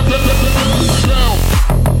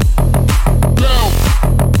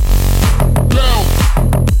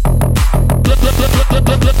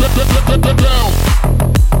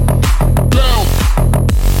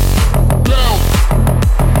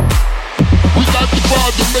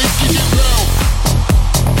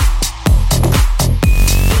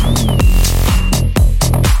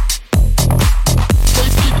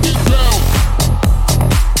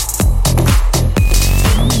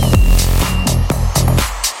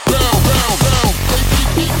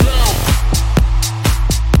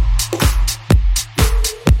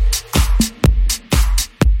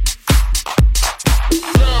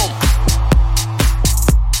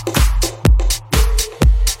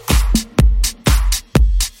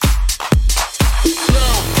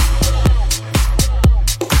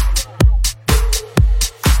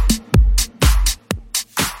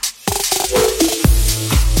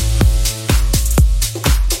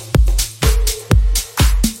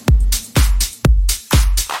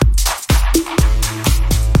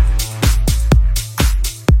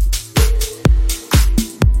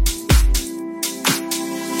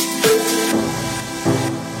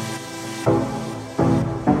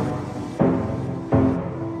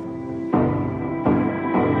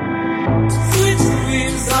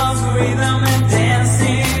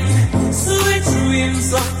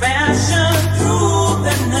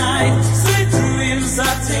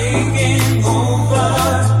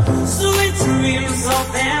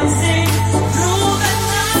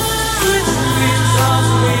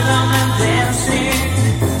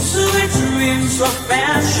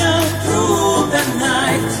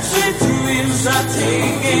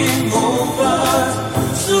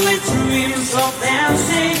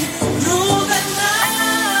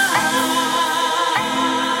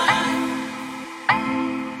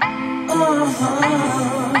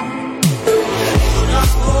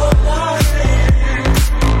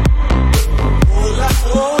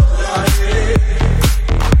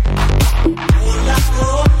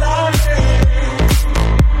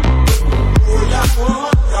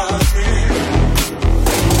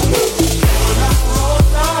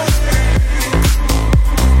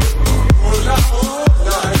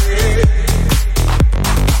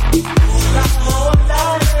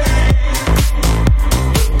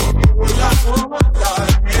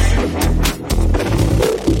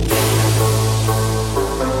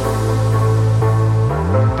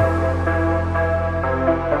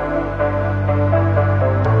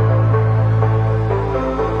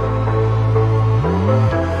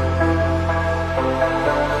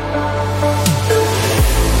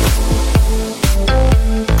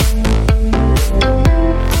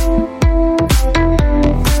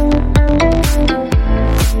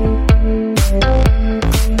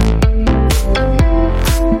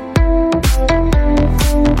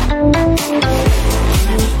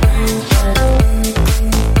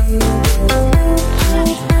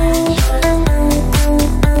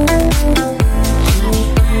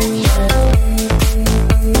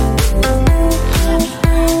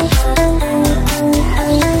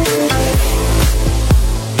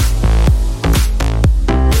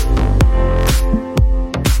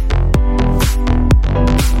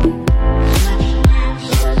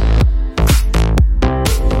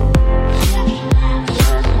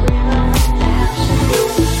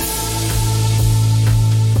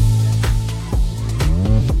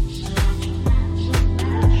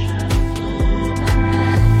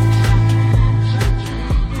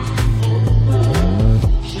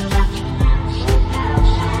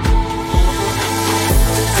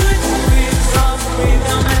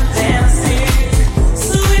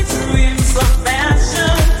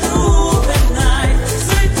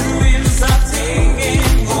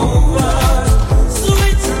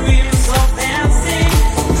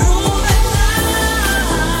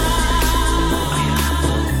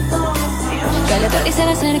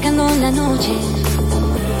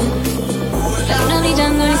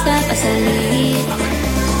 está para salir.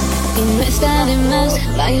 Y no está de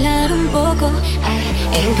más bailar un poco. Ay,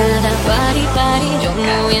 en cada party, yo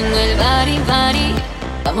moviendo el body.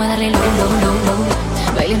 Vamos a darle low.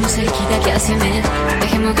 Bailemos cerquita que hace med.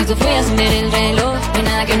 Dejemos que esto fluya sin ver el reloj. No hay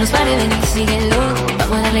nada que nos pare, ven y síguelo.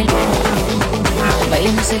 Vamos a darle low.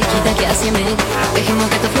 Bailemos cerquita que hace med. Dejemos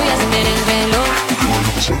que esto fluya sin ver el reloj.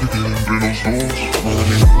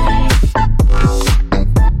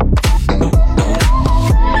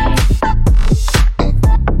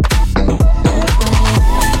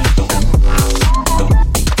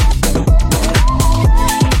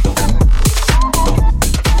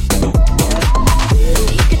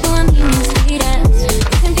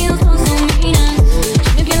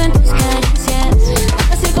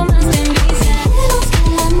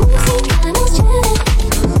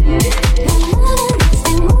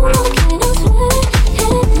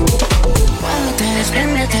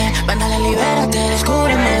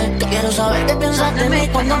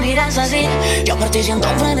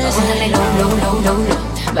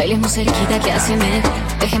 Bailemos cerquita que hace med.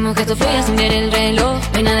 Dejemos que esto fluya sin ver el reloj.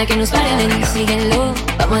 No hay nada que nos pare, ven y síguelo.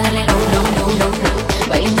 Vamos a darle low.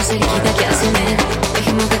 Bailemos cerquita que hace med.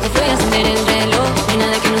 Dejemos que esto fluya sin ver el reloj. No hay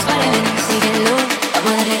nada que nos pare, ven y síguelo.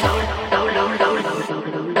 Vamos a darle low.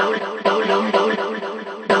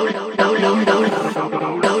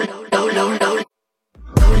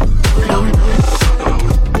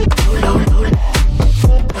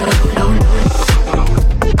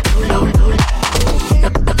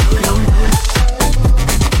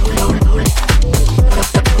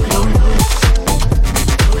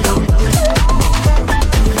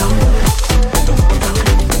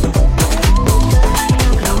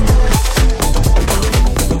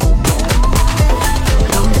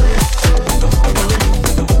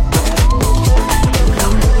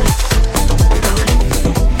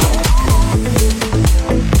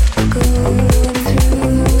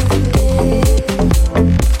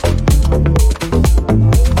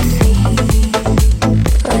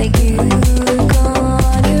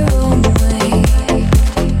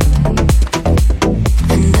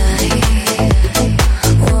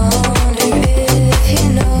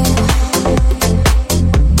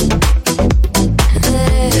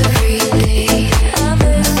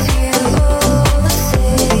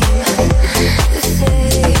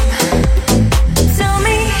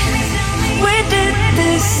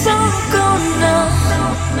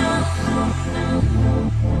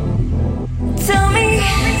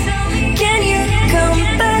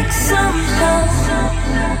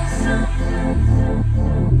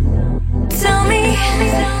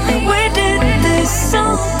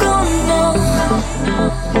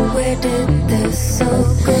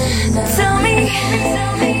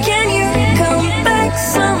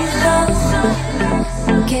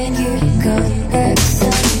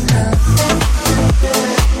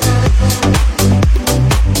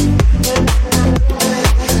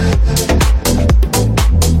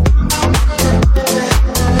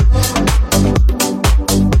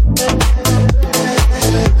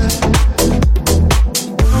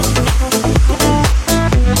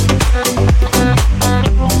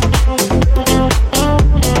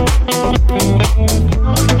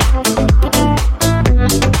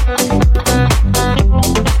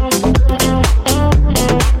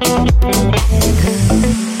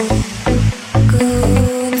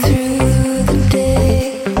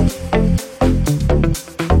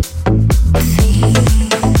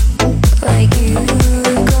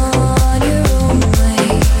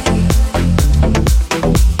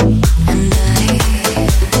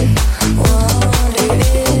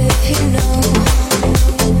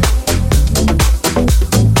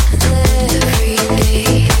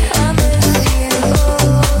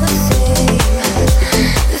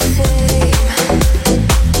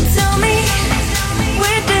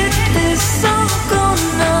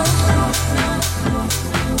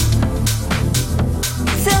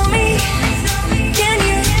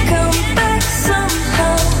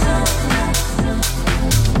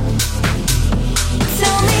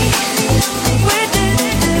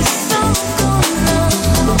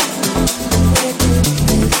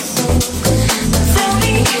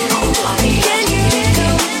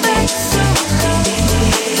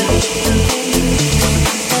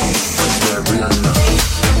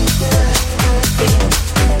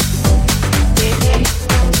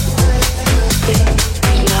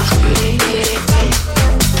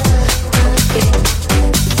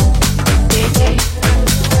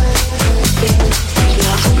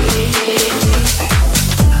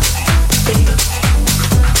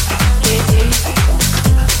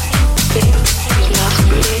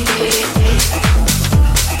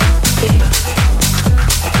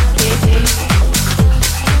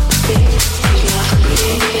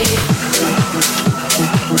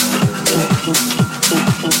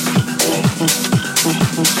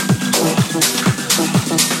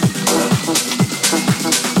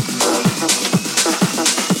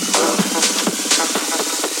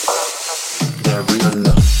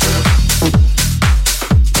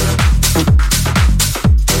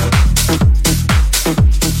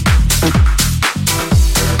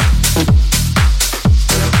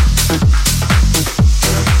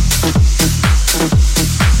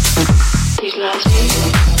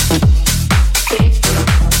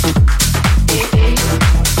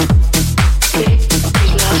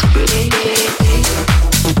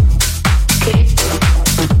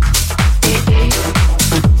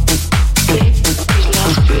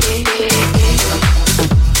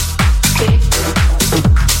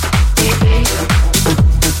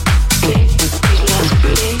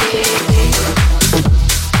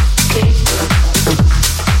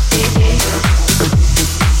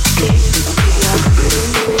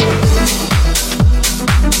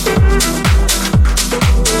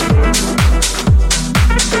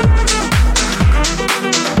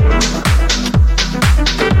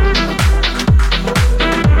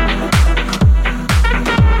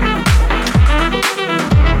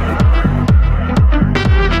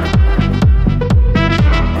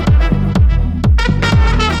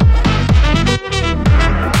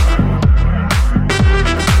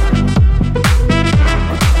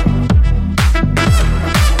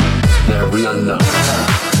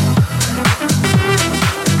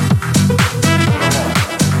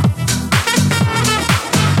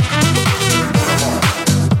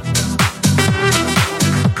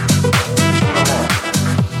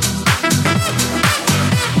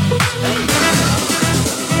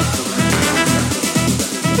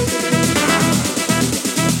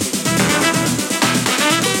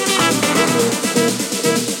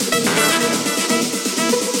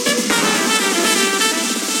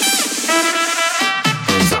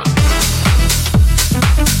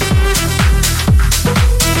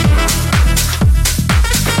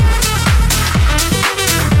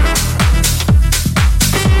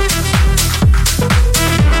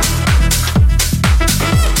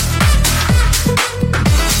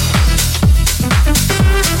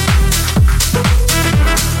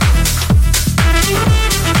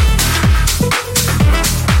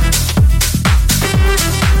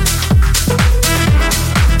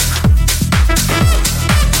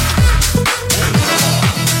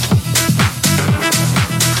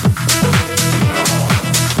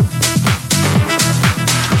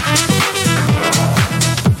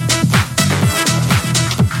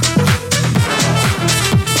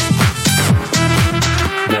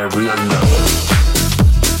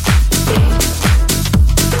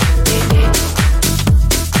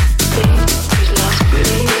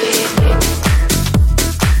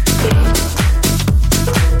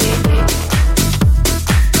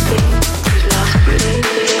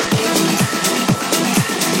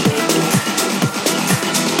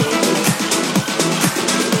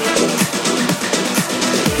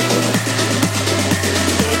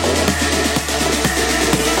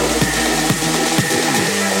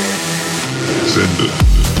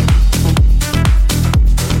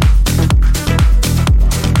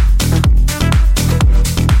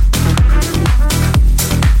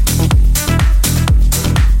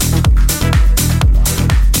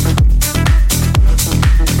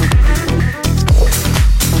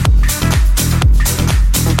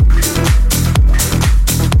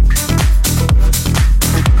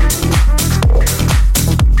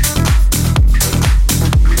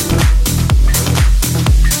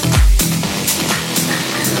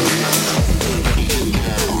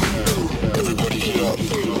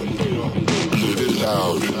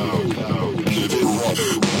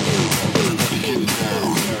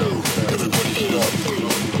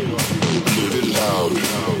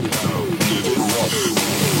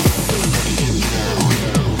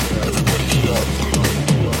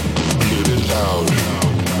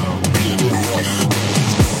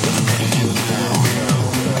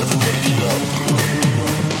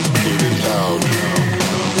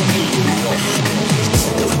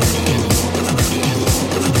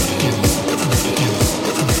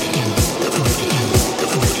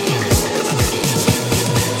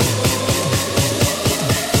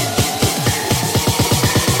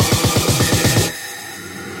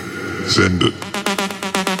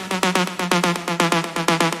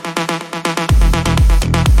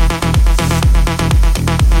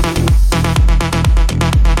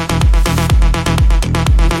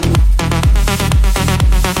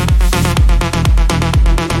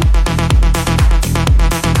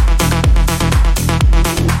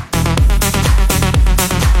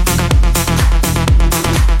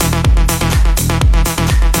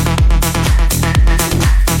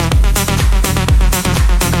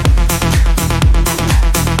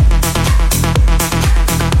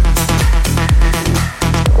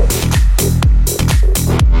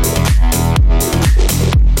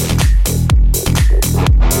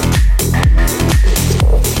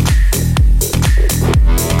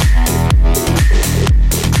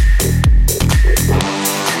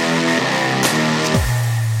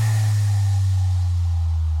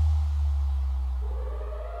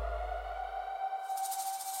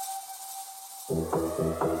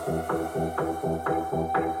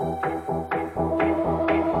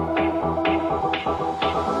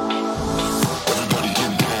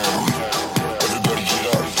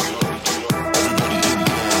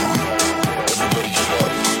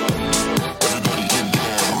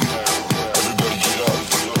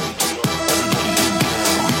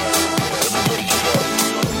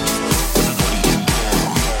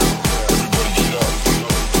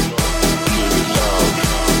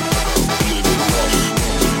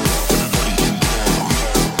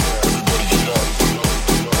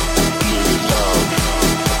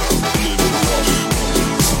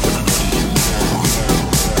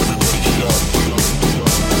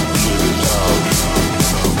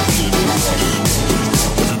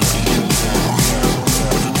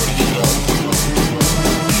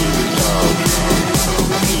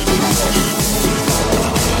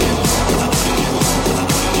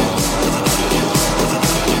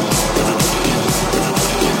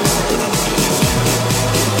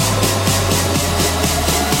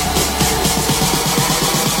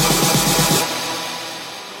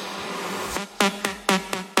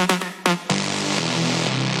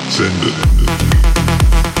 Send it.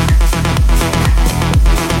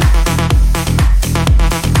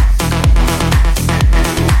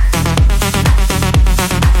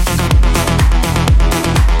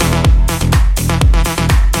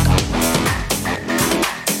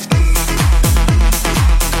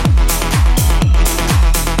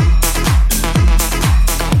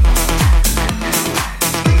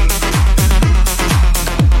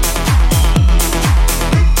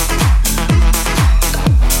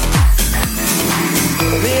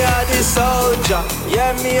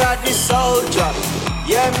 Yeah, me are the soldier.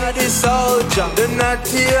 Yeah, me the soldier. The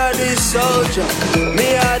natty are the soldier.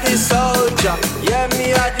 Me are the soldier. Yeah,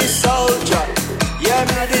 me are the soldier. Yeah,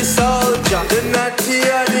 me the soldier. The natty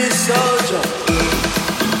are the soldier.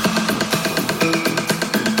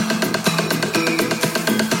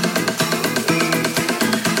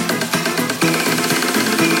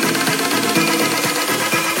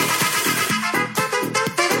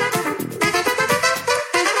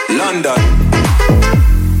 London.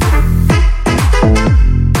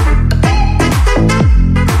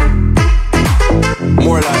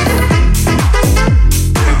 More like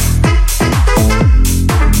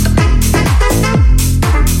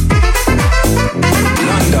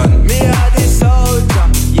London. Me are the soldier.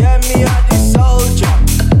 Yeah, me are the soldier.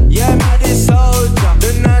 Yeah, me the soldier.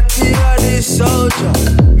 The natty are the soldier.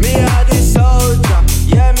 Me are the soldier.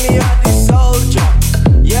 Yeah, me are the soldier.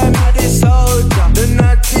 Yeah, me the soldier. The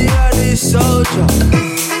natty are the soldier.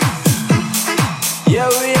 Yeah,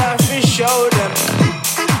 we have to show them.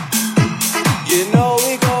 You know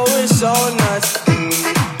we going so nuts.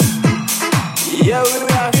 Yeah, we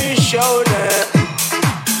have to show them.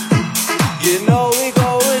 You know we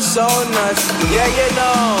going so nuts. Yeah, you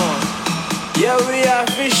know. Yeah, we have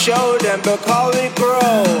to show them because we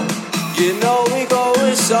grow. You know we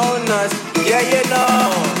going so nuts. Yeah, you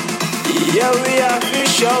know. Yeah, we have to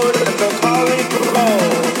show them because we grow.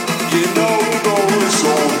 You know we going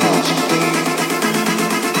so nuts.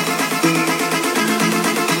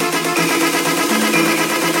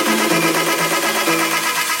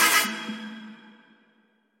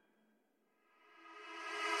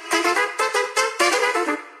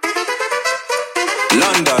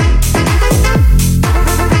 London.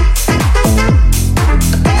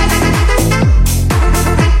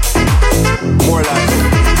 More like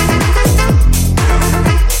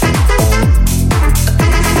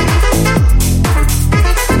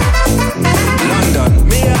London.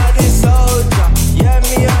 Me are the soldier. Yeah,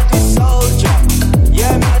 me are the soldier.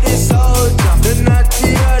 Yeah, me the soldier. The natty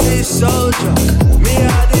are the soldier. Me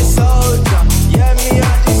are the soldier. Yeah, me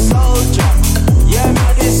are the soldier. Yeah, me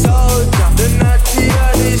the soldier. The natty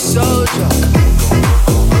are the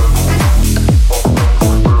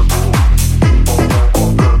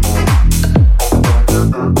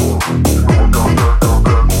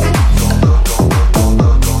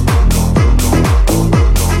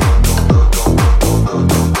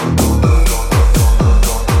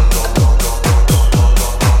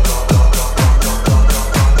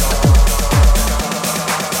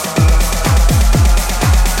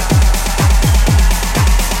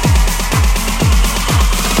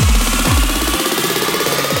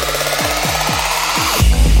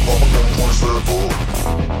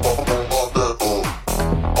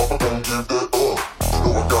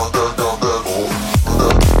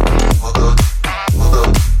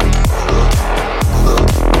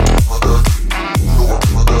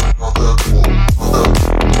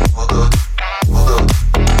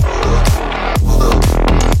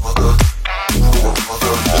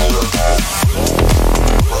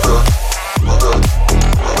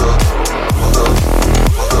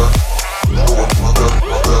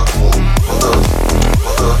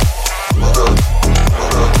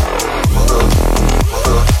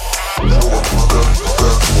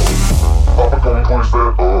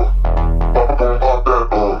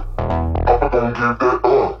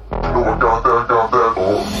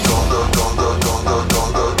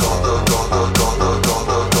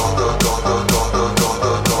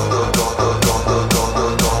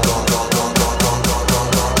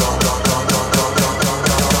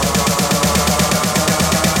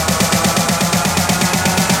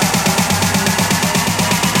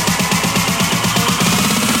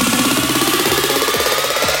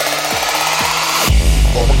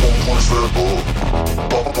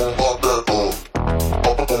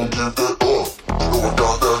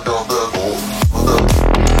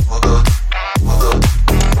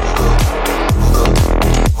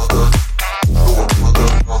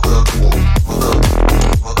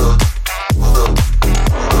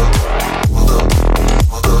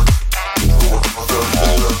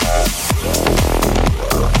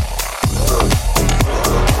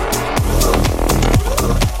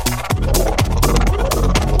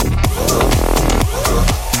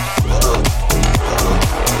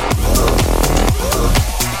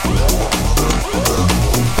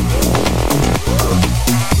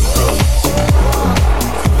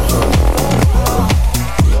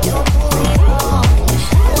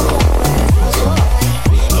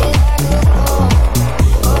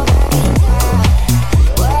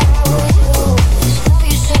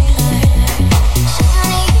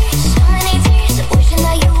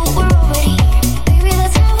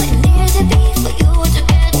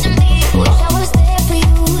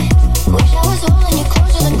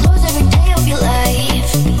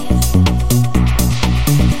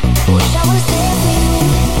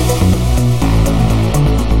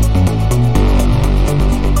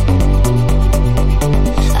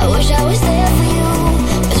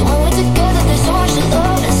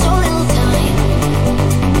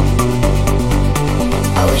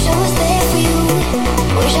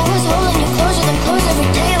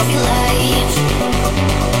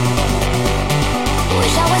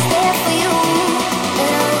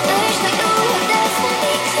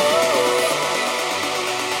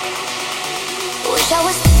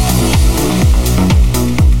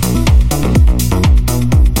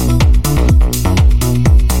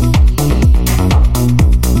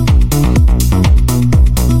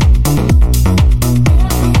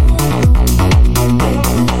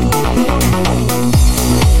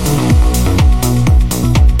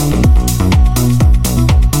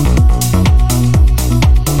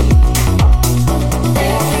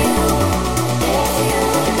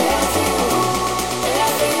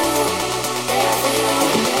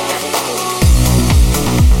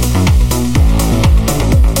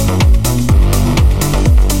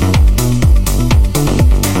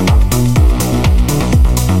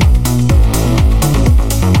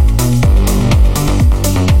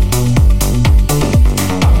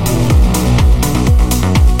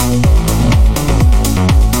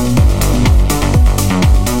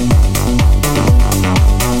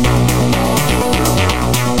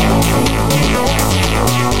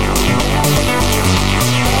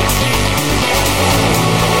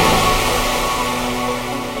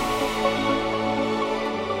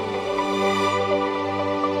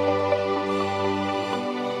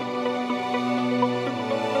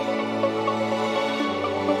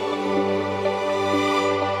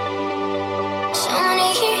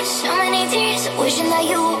years, wishing that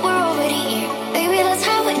you were already here. Baby, that's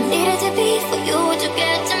how it needed to be for you to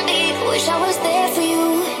get to me. Wish I was there for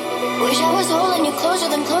you. Wish I was holding you closer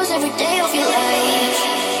than close every day of your life.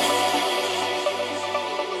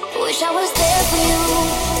 Wish I was there for you.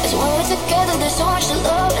 'Cause when we're together, there's so much to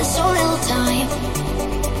love and so little time.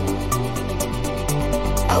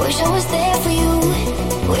 I wish I was there for you.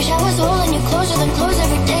 Wish I was holding you closer than close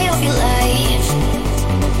every day of your life.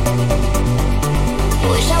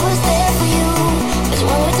 Wish I was there for you. 'Cause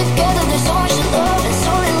when we're together, there's so much to love and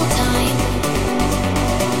so little time.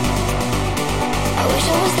 I wish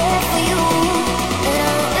I was there for you. And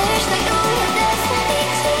I wish that you were there for me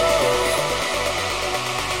too.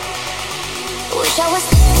 Wish I was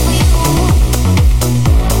there for you.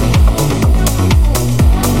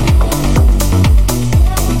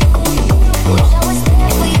 Wish I was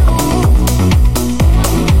there for you.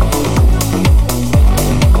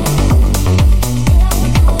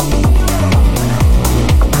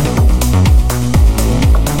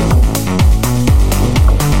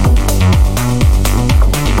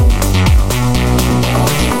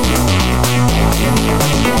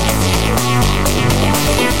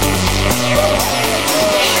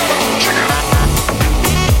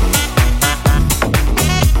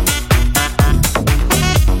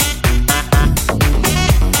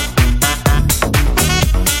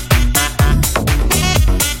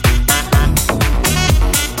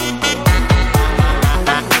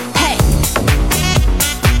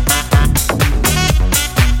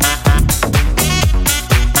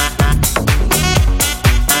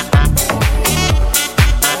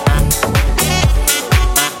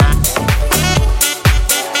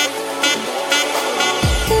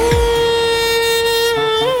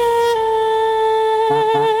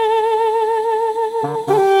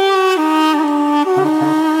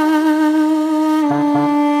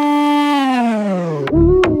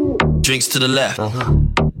 Drinks to the left,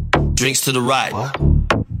 drinks to the right.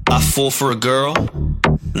 I fall for a girl,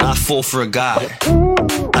 and I fall for a guy.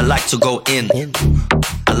 I like to go in,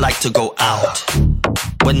 I like to go out.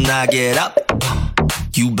 When I get up,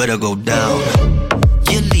 you better go down.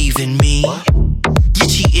 You're leaving me, you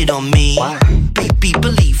cheated on me. Baby,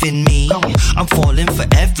 believe in me, I'm falling for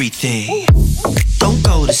everything. Don't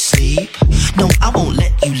go to sleep, no, I won't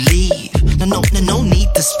let you leave. No need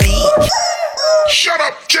to speak. Shut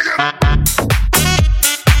up, chicken!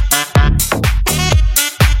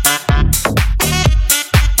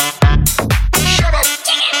 Shut up!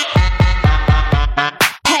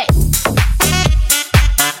 Hey!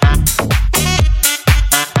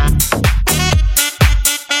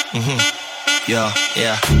 Yeah.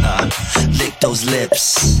 Lick those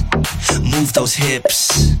lips, move those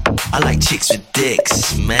hips. I like chicks with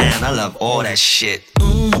dicks, man, I love all that shit.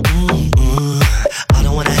 I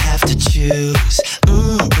don't wanna have to choose.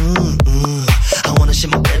 I wanna share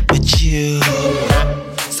my bed with you.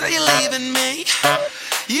 So you're leaving me,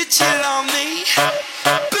 you cheated on me.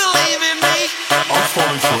 Believe in me, I'm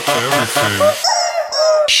falling for everything.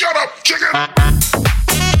 Shut up, chicken!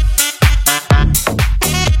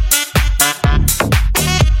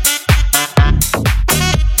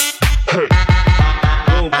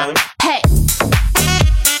 Hey!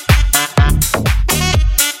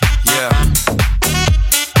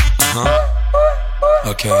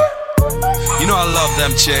 Okay. You know I love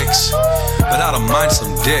them chicks, but I don't mind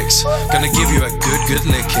some dicks. Gonna give you a good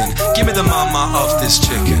licking. Give me the mama of this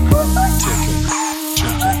chicken.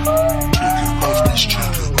 Chicken of this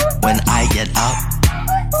chicken. When I get up,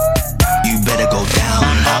 you better go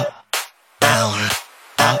down, up, down,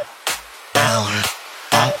 up, down,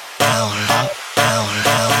 up, down, up, down,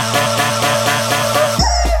 down.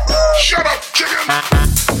 Shut up, chicken!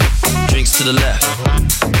 Drinks to the left,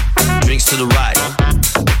 drinks to the right.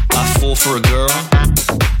 I fall for a girl,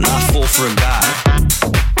 and I fall for a guy.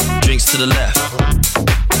 Drinks to the left,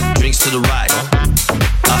 drinks to the right.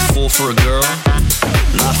 I fall for a girl,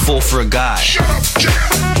 and I fall for a guy.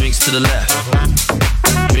 Drinks to the left,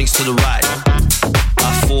 drinks to the right.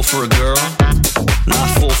 I fall for a girl, and I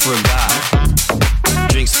fall for a guy.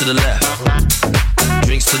 Drinks to the left,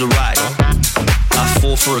 drinks to the right. I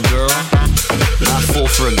fall for a girl, and I fall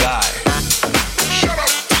for a guy.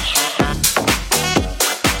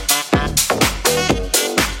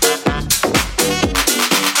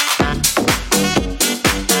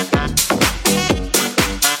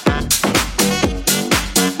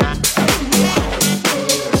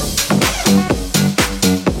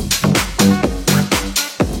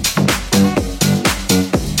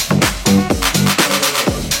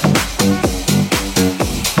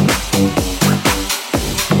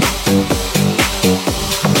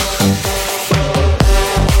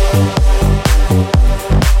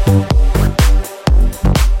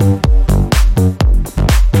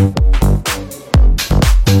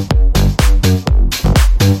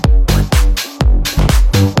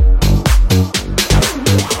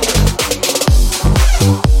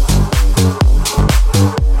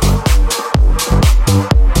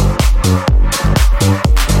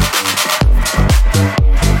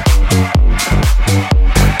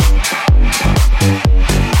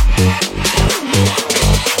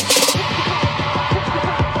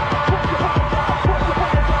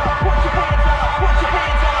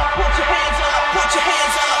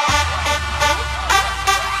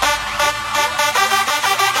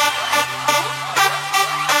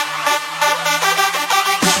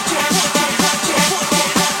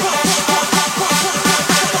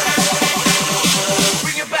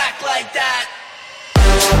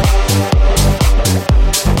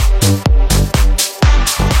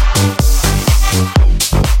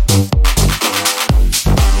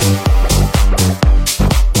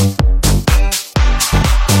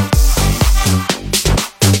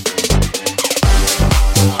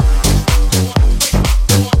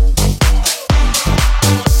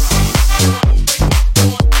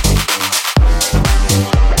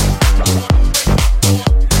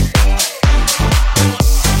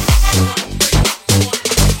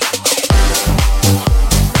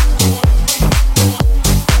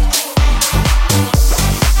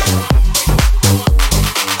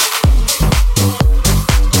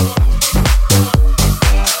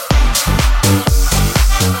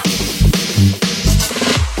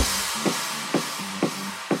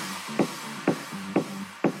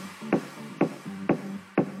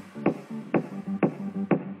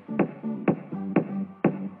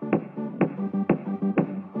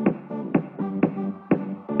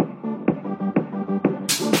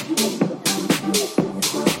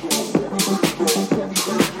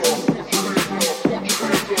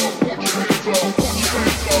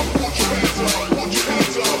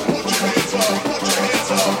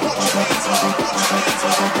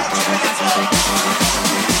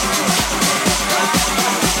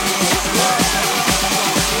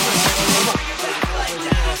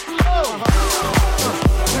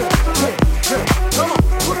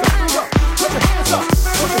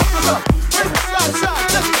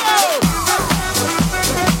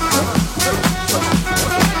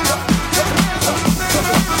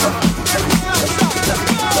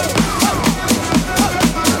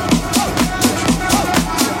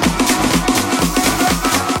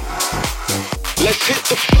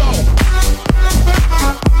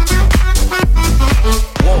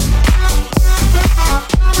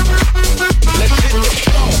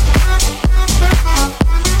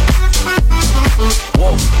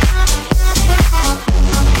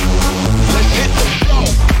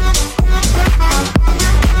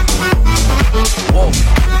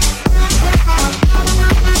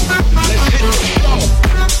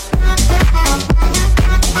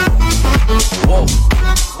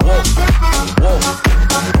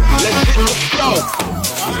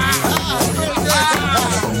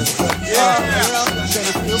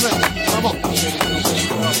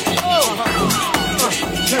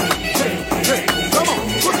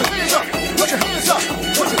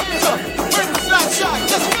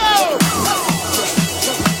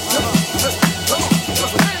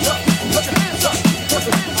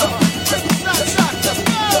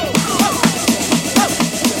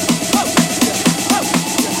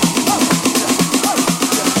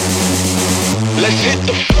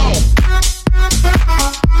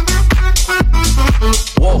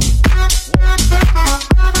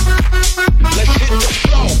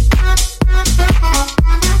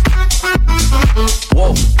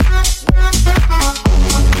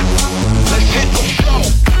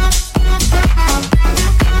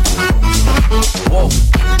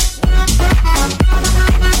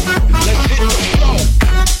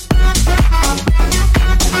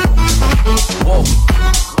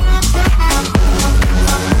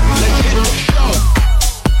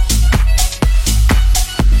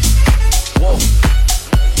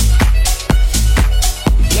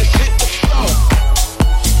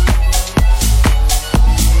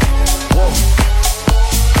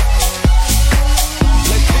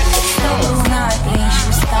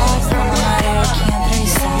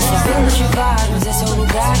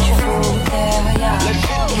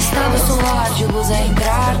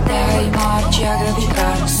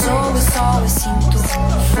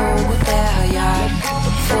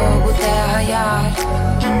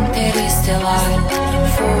 interestelar,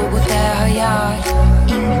 fogo, terra e ar,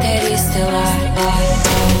 interestelar.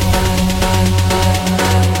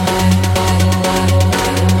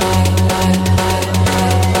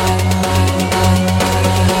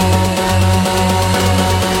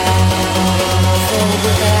 Fogo,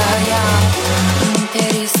 terra e ar,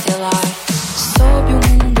 interestelar. Sob o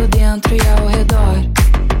mundo dentro e ao redor,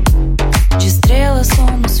 de estrelas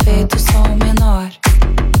somos feitos som menor.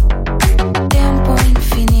 Tempo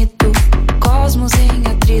infinito, cosmos em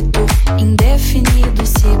atrito, indefinido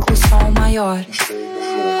ciclo, som maior.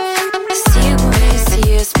 Sigo nesse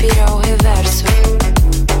espiral reverso,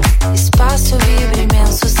 espaço vibra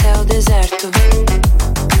imenso, céu deserto.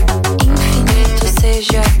 Infinito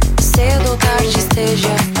seja, cedo ou tarde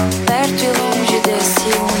esteja, perto e longe desse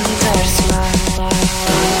universo.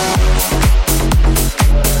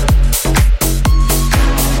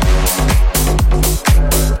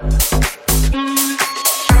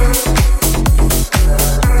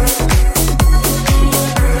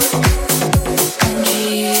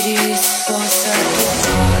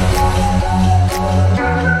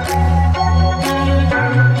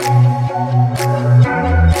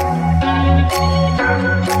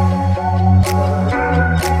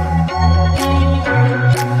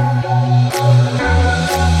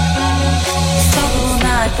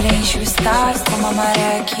 Preenche o estar como a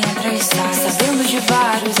maré que entra e sai. Sabendo de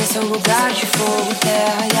vários, esse é o lugar de fogo,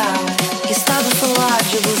 terra e ar. Estado solar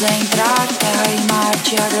de luz a entrar, terra e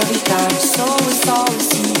Marte a gravitar. Sou e sol e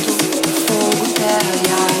sinto, fogo, terra e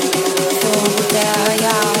ar. Fogo, terra e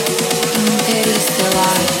ar,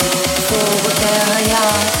 interestelar. Fogo, terra e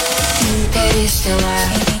ar, interestelar.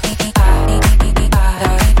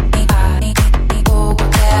 Fogo,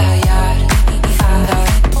 terra e ar.